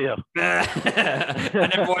no idea. I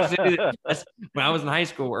never watched it. When I was in high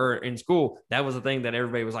school or in school, that was the thing that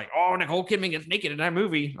everybody was like, "Oh, Nicole Kidman gets naked in that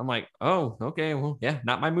movie." I'm like, "Oh, okay, well, yeah,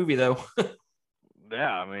 not my movie though."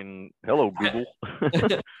 Yeah, I mean, hello Google.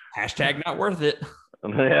 Hashtag not worth it.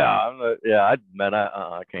 Yeah,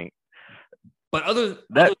 I can't. But other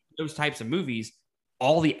than those types of movies,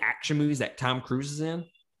 all the action movies that Tom Cruise is in,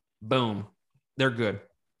 boom, they're good.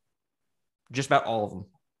 Just about all of them.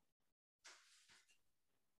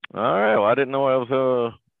 All right. Well, I didn't know I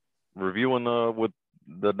was reviewing with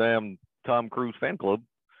the damn Tom Cruise fan club.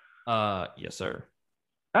 Yes, sir.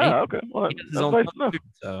 Okay. Well, that's nice enough.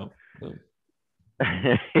 So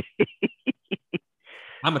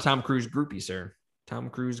I'm a Tom Cruise groupie, sir. Tom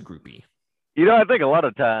Cruise groupie. You know, I think a lot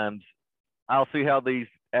of times I'll see how these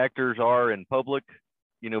actors are in public,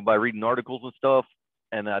 you know, by reading articles and stuff.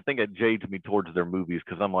 And I think it jades me towards their movies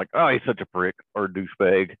because I'm like, oh, he's such a prick or a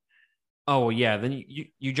douchebag. Oh, yeah. Then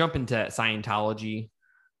you jump into Scientology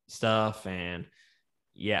stuff. And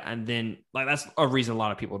yeah. And then, like, that's a reason a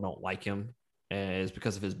lot of people don't like him is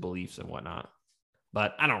because of his beliefs and whatnot.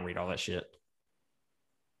 But I don't read all that shit.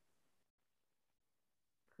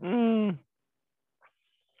 We'll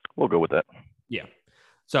go with that. Yeah.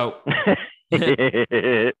 So,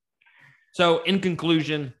 so in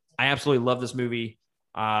conclusion, I absolutely love this movie.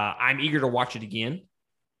 I'm eager to watch it again.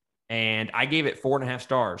 And I gave it 4.5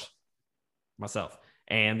 stars myself.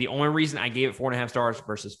 And the only reason I gave it 4.5 stars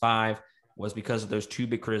versus 5 was because of those two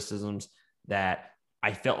big criticisms that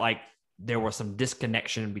I felt like there was some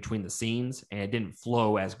disconnection between the scenes and it didn't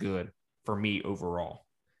flow as good for me overall.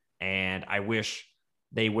 And I wish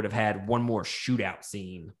they would have had one more shootout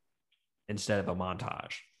scene instead of a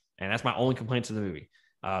montage. And that's my only complaints of the movie.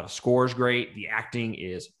 The score is great. The acting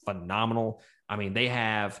is phenomenal. I mean, they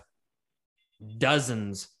have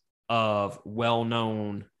dozens of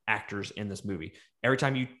well-known actors in this movie. Every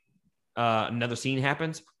time you another scene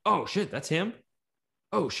happens, oh shit, that's him.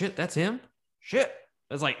 Oh shit, that's him. Shit.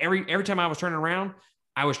 It's like every time I was turning around,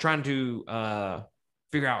 I was trying to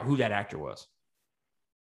figure out who that actor was.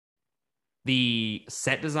 The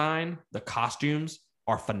set design, the costumes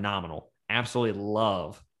are phenomenal. Absolutely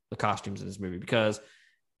love the costumes in this movie because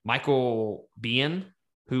Michael Biehn,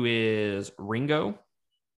 who is Ringo,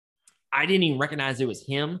 I didn't even recognize it was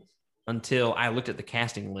him until I looked at the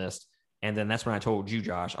casting list. And then that's when I told you,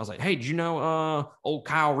 Josh. I was like, hey, did you know old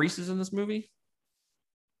Kyle Reese is in this movie?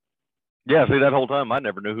 Yeah, see, that whole time I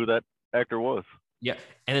never knew who that actor was. Yeah.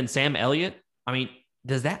 And then Sam Elliott. I mean,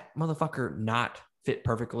 does that motherfucker not fit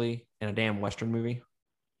perfectly in a damn Western movie?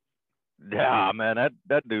 Yeah, man,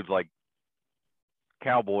 that dude's like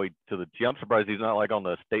cowboy to the T. I'm surprised he's not like on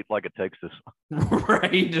the state like of Texas.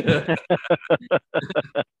 Right.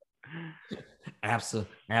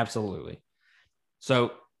 Absolutely.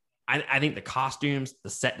 So I think the costumes, the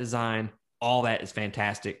set design, all that is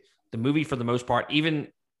fantastic. The movie, for the most part, even,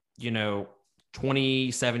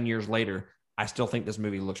 27 years later, I still think this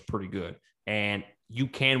movie looks pretty good. And you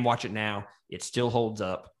can watch it now. It still holds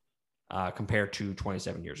up compared to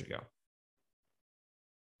 27 years ago.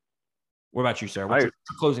 What about you, sir? What's your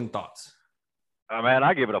closing thoughts? Man,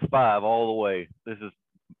 I give it a 5 all the way. This is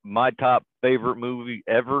my top favorite movie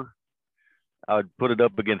ever. I would put it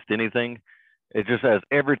up against anything. It just has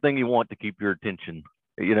everything you want to keep your attention.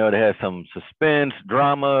 It has some suspense,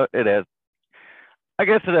 drama. I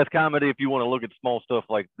guess it has comedy if you want to look at small stuff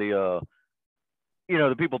like the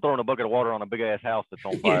people throwing a bucket of water on a big ass house that's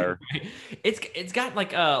on fire. It's got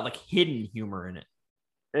like hidden humor in it.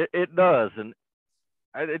 It does, and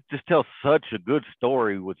it just tells such a good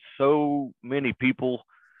story with so many people.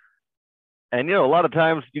 And a lot of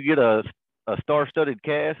times you get a star-studded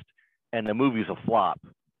cast, and the movie's a flop.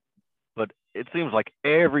 But it seems like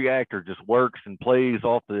every actor just works and plays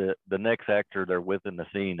off the next actor they're with in the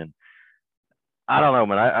scene. And I don't know,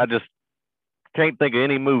 man. I just can't think of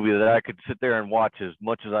any movie that I could sit there and watch as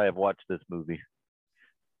much as I have watched this movie.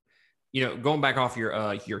 Going back off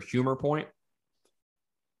your humor point,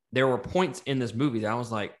 there were points in this movie that I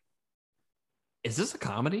was like, is this a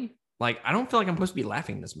comedy? Like, I don't feel like I'm supposed to be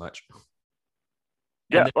laughing this much.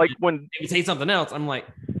 Yeah, And then like when they would say something else, I'm like,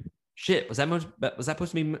 shit, was that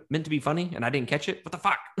supposed to be meant to be funny? And I didn't catch it? What the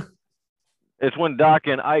fuck? it's when Doc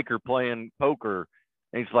and Ike are playing poker,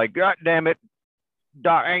 and he's like, God damn it,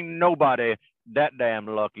 Doc, ain't nobody that damn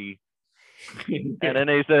lucky. And then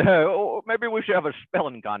they say, hey, oh, maybe we should have a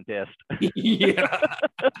spelling contest. Yeah.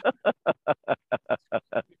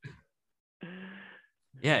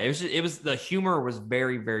 Yeah, it was the humor was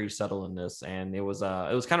very, very subtle in this, and it was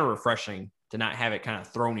kind of refreshing to not have it kind of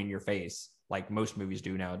thrown in your face like most movies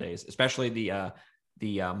do nowadays, especially the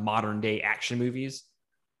modern day action movies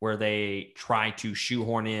where they try to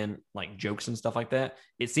shoehorn in like jokes and stuff like that.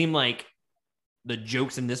 It seemed like the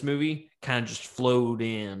jokes in this movie kind of just flowed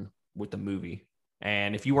in with the movie,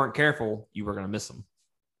 and if you weren't careful, you were gonna miss them.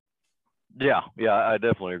 Yeah, I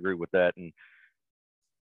definitely agree with that. And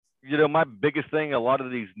you know, my biggest thing, a lot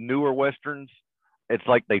of these newer westerns, it's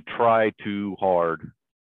like they try too hard.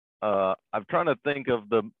 I'm trying to think of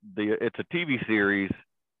the it's a TV series,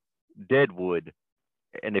 Deadwood,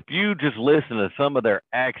 and if you just listen to some of their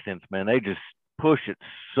accents, man, they just push it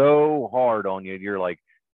so hard on you. You're like,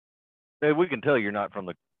 hey, we can tell you're not from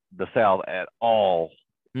the South at all.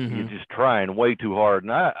 Mm-hmm. You're just trying way too hard,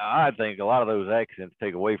 and I think a lot of those accents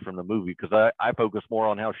take away from the movie because I focus more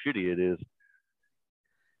on how shitty it is.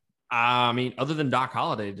 I mean, other than Doc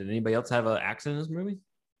Holliday, did anybody else have an accent in this movie?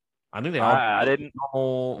 I think they all I didn't.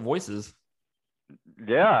 normal voices.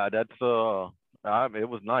 Yeah, that's it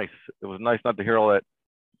was nice. It was nice not to hear all that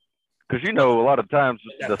because you know a lot of times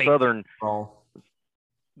the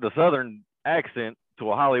southern accent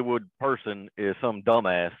to a Hollywood person is some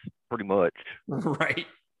dumbass, pretty much. Right.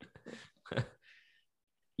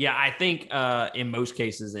 Yeah, I think in most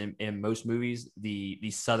cases, in most movies, the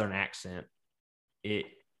southern accent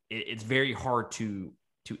it's very hard to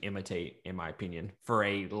imitate, in my opinion, for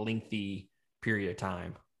a lengthy period of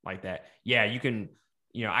time like that. Yeah, you can,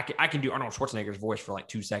 I can do Arnold Schwarzenegger's voice for like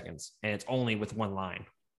 2 seconds, and it's only with one line.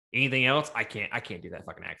 Anything else, I can't do that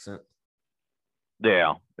fucking accent.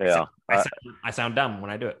 Yeah. I sound dumb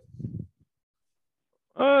when I do it.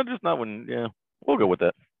 Just not when. Yeah, we'll go with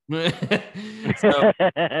that. So,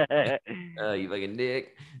 you fucking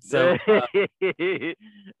dick. So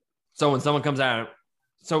when someone comes out,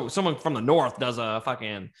 so someone from the north does a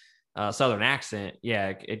fucking southern accent,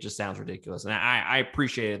 yeah, it just sounds ridiculous. And I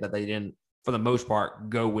appreciated that they didn't, for the most part,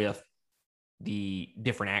 go with the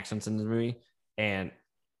different accents in the movie. And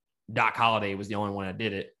Doc Holliday was the only one that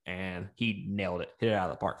did it, and he nailed it, hit it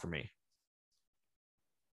out of the park for me.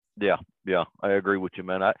 Yeah, I agree with you,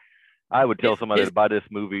 man. I would tell somebody to buy this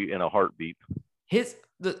movie in a heartbeat.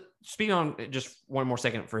 Speaking on just one more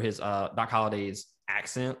second for his Doc Holliday's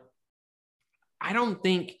accent, I don't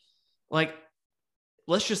think, like,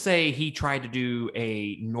 let's just say he tried to do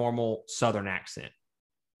a normal Southern accent.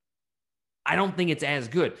 I don't think it's as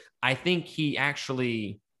good. I think he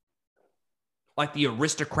actually, like the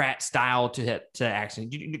aristocrat style to accent.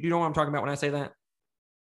 Do you know what I'm talking about when I say that?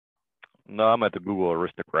 No, I'm at the Google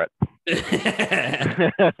aristocrat. Like,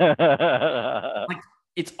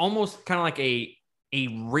 it's almost kind of like a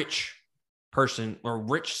rich person or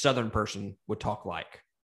rich Southern person would talk like.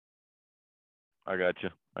 I got you.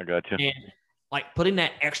 And like putting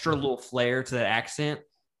that extra little flair to that accent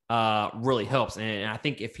really helps. And I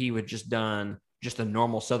think if he would just done just a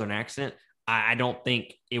normal Southern accent, I don't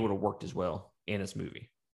think it would have worked as well in this movie.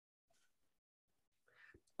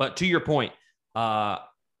 But to your point,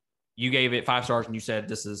 you gave it 5 stars and you said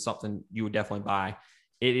this is something you would definitely buy.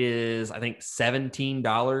 It is, I think,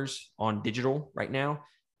 $17 on digital right now.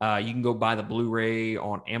 You can go buy the Blu-ray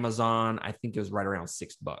on Amazon. I think it was right around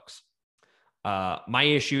 $6. My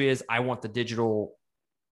issue is I want the digital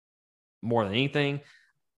more than anything.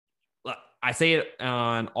 I say it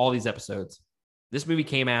on all these episodes. This movie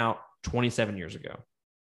came out 27 years ago.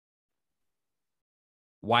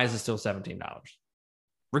 Why is it still $17?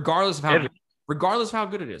 Regardless of how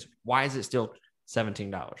good it is, why is it still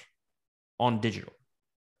 $17 on digital?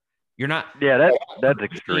 You're not. Yeah, that's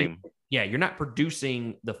extreme. Yeah, you're not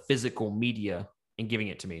producing the physical media and giving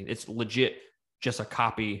it to me. It's legit just a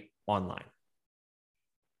copy online.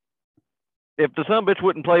 If the sumbitch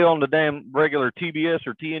wouldn't play on the damn regular TBS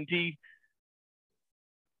or TNT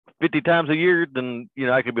 50 times a year, then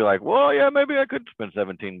I could be like, well, yeah, maybe I could spend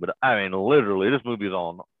 17. But I mean, literally, this movie's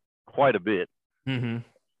on quite a bit. Mm-hmm.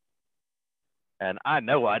 And I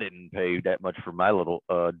know I didn't pay that much for my little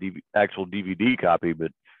actual DVD copy,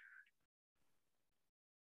 but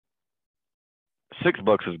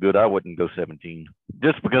 $6 is good. I wouldn't go 17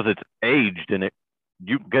 just because it's aged and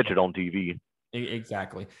you can catch it on TV.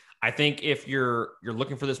 Exactly. I think if you're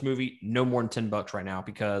looking for this movie, no more than $10 right now,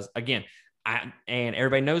 because again, and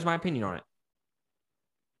everybody knows my opinion on it.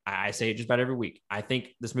 I say it just about every week. I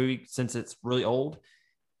think this movie, since it's really old,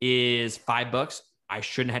 is $5. I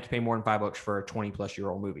shouldn't have to pay more than $5 for a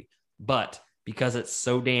 20-plus-year-old movie. But because it's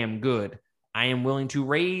so damn good, I am willing to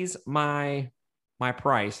raise my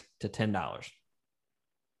price to $10.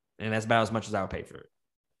 And that's about as much as I would pay for it.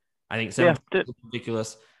 I think it's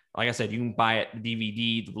ridiculous. Like I said, you can buy it, the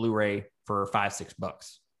DVD, the Blu-ray for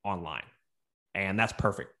 $5-6 online. And that's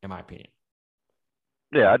perfect, in my opinion.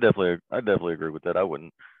 Yeah, I definitely agree with that. I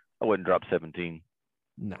wouldn't drop 17.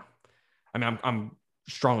 No. I mean, I'm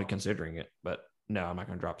strongly considering it, but no, I'm not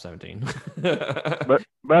going to drop 17. but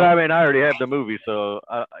I mean, I already have the movie, so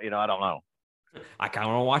I don't know. I kind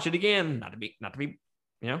of want to watch it again, not to be,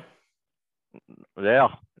 you know.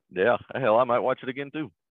 Yeah. Hell, I might watch it again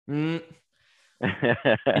too.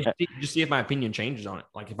 Just see if my opinion changes on it.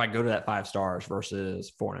 Like if I go to that 5 stars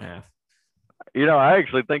versus 4.5. I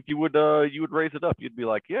actually think you would raise it up. You'd be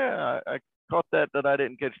like, yeah, I caught that I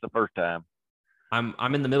didn't catch the first time.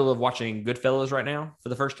 I'm in the middle of watching Goodfellas right now for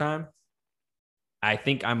the first time. I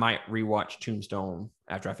think I might rewatch Tombstone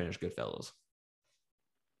after I finish Goodfellas.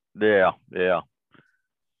 Yeah.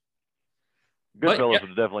 Goodfellas is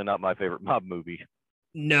definitely not my favorite mob movie.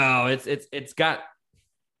 No, it's got,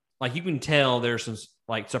 like, you can tell there's some,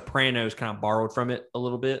 like, Sopranos kind of borrowed from it a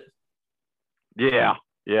little bit. Yeah,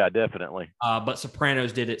 definitely. But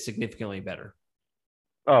Sopranos did it significantly better.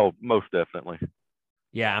 Oh, most definitely.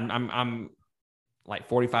 Yeah, I'm like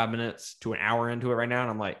 45 minutes to an hour into it right now,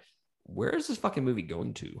 and I'm like, where is this fucking movie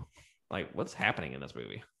going to? Like, what's happening in this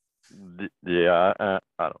movie? Yeah, I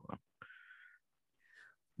don't know.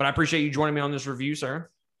 But I appreciate you joining me on this review, sir.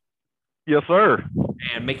 Yes, sir.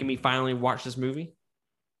 And making me finally watch this movie.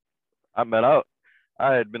 I mean, I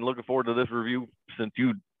had been looking forward to this review since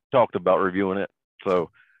you talked about reviewing it. So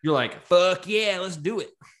you're like, fuck yeah, let's do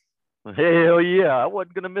it. Hell yeah, I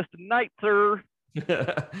wasn't gonna miss the night, sir.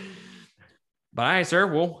 But all right, sir.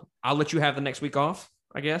 Well, I'll let you have the next week off,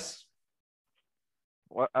 I guess.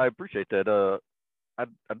 Well, I appreciate that. I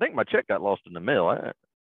think my check got lost in the mail. I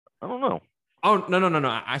don't know. Oh,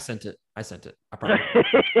 no. I sent it. I probably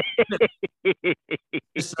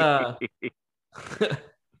just,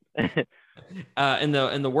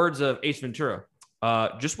 in the words of Ace Ventura,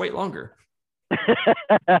 just wait longer. I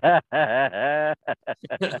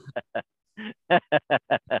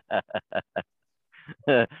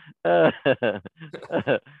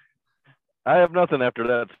have nothing after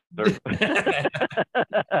that, sir.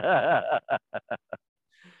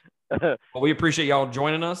 Well, we appreciate y'all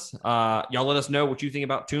joining us. Y'all let us know what you think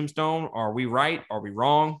about Tombstone. Are we right? Are we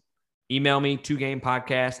wrong? Email me,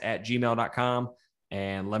 2gamepodcast@gmail.com,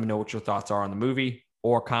 and let me know what your thoughts are on the movie,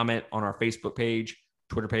 or comment on our Facebook page,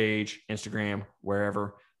 Twitter page, Instagram,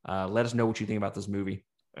 wherever. Let us know what you think about this movie.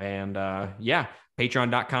 And yeah,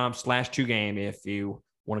 patreon.com/2game if you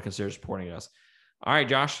want to consider supporting us. All right,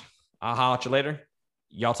 Josh, I'll holler at you later.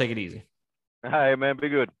 Y'all take it easy. All right, man. Be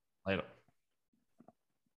good. Later.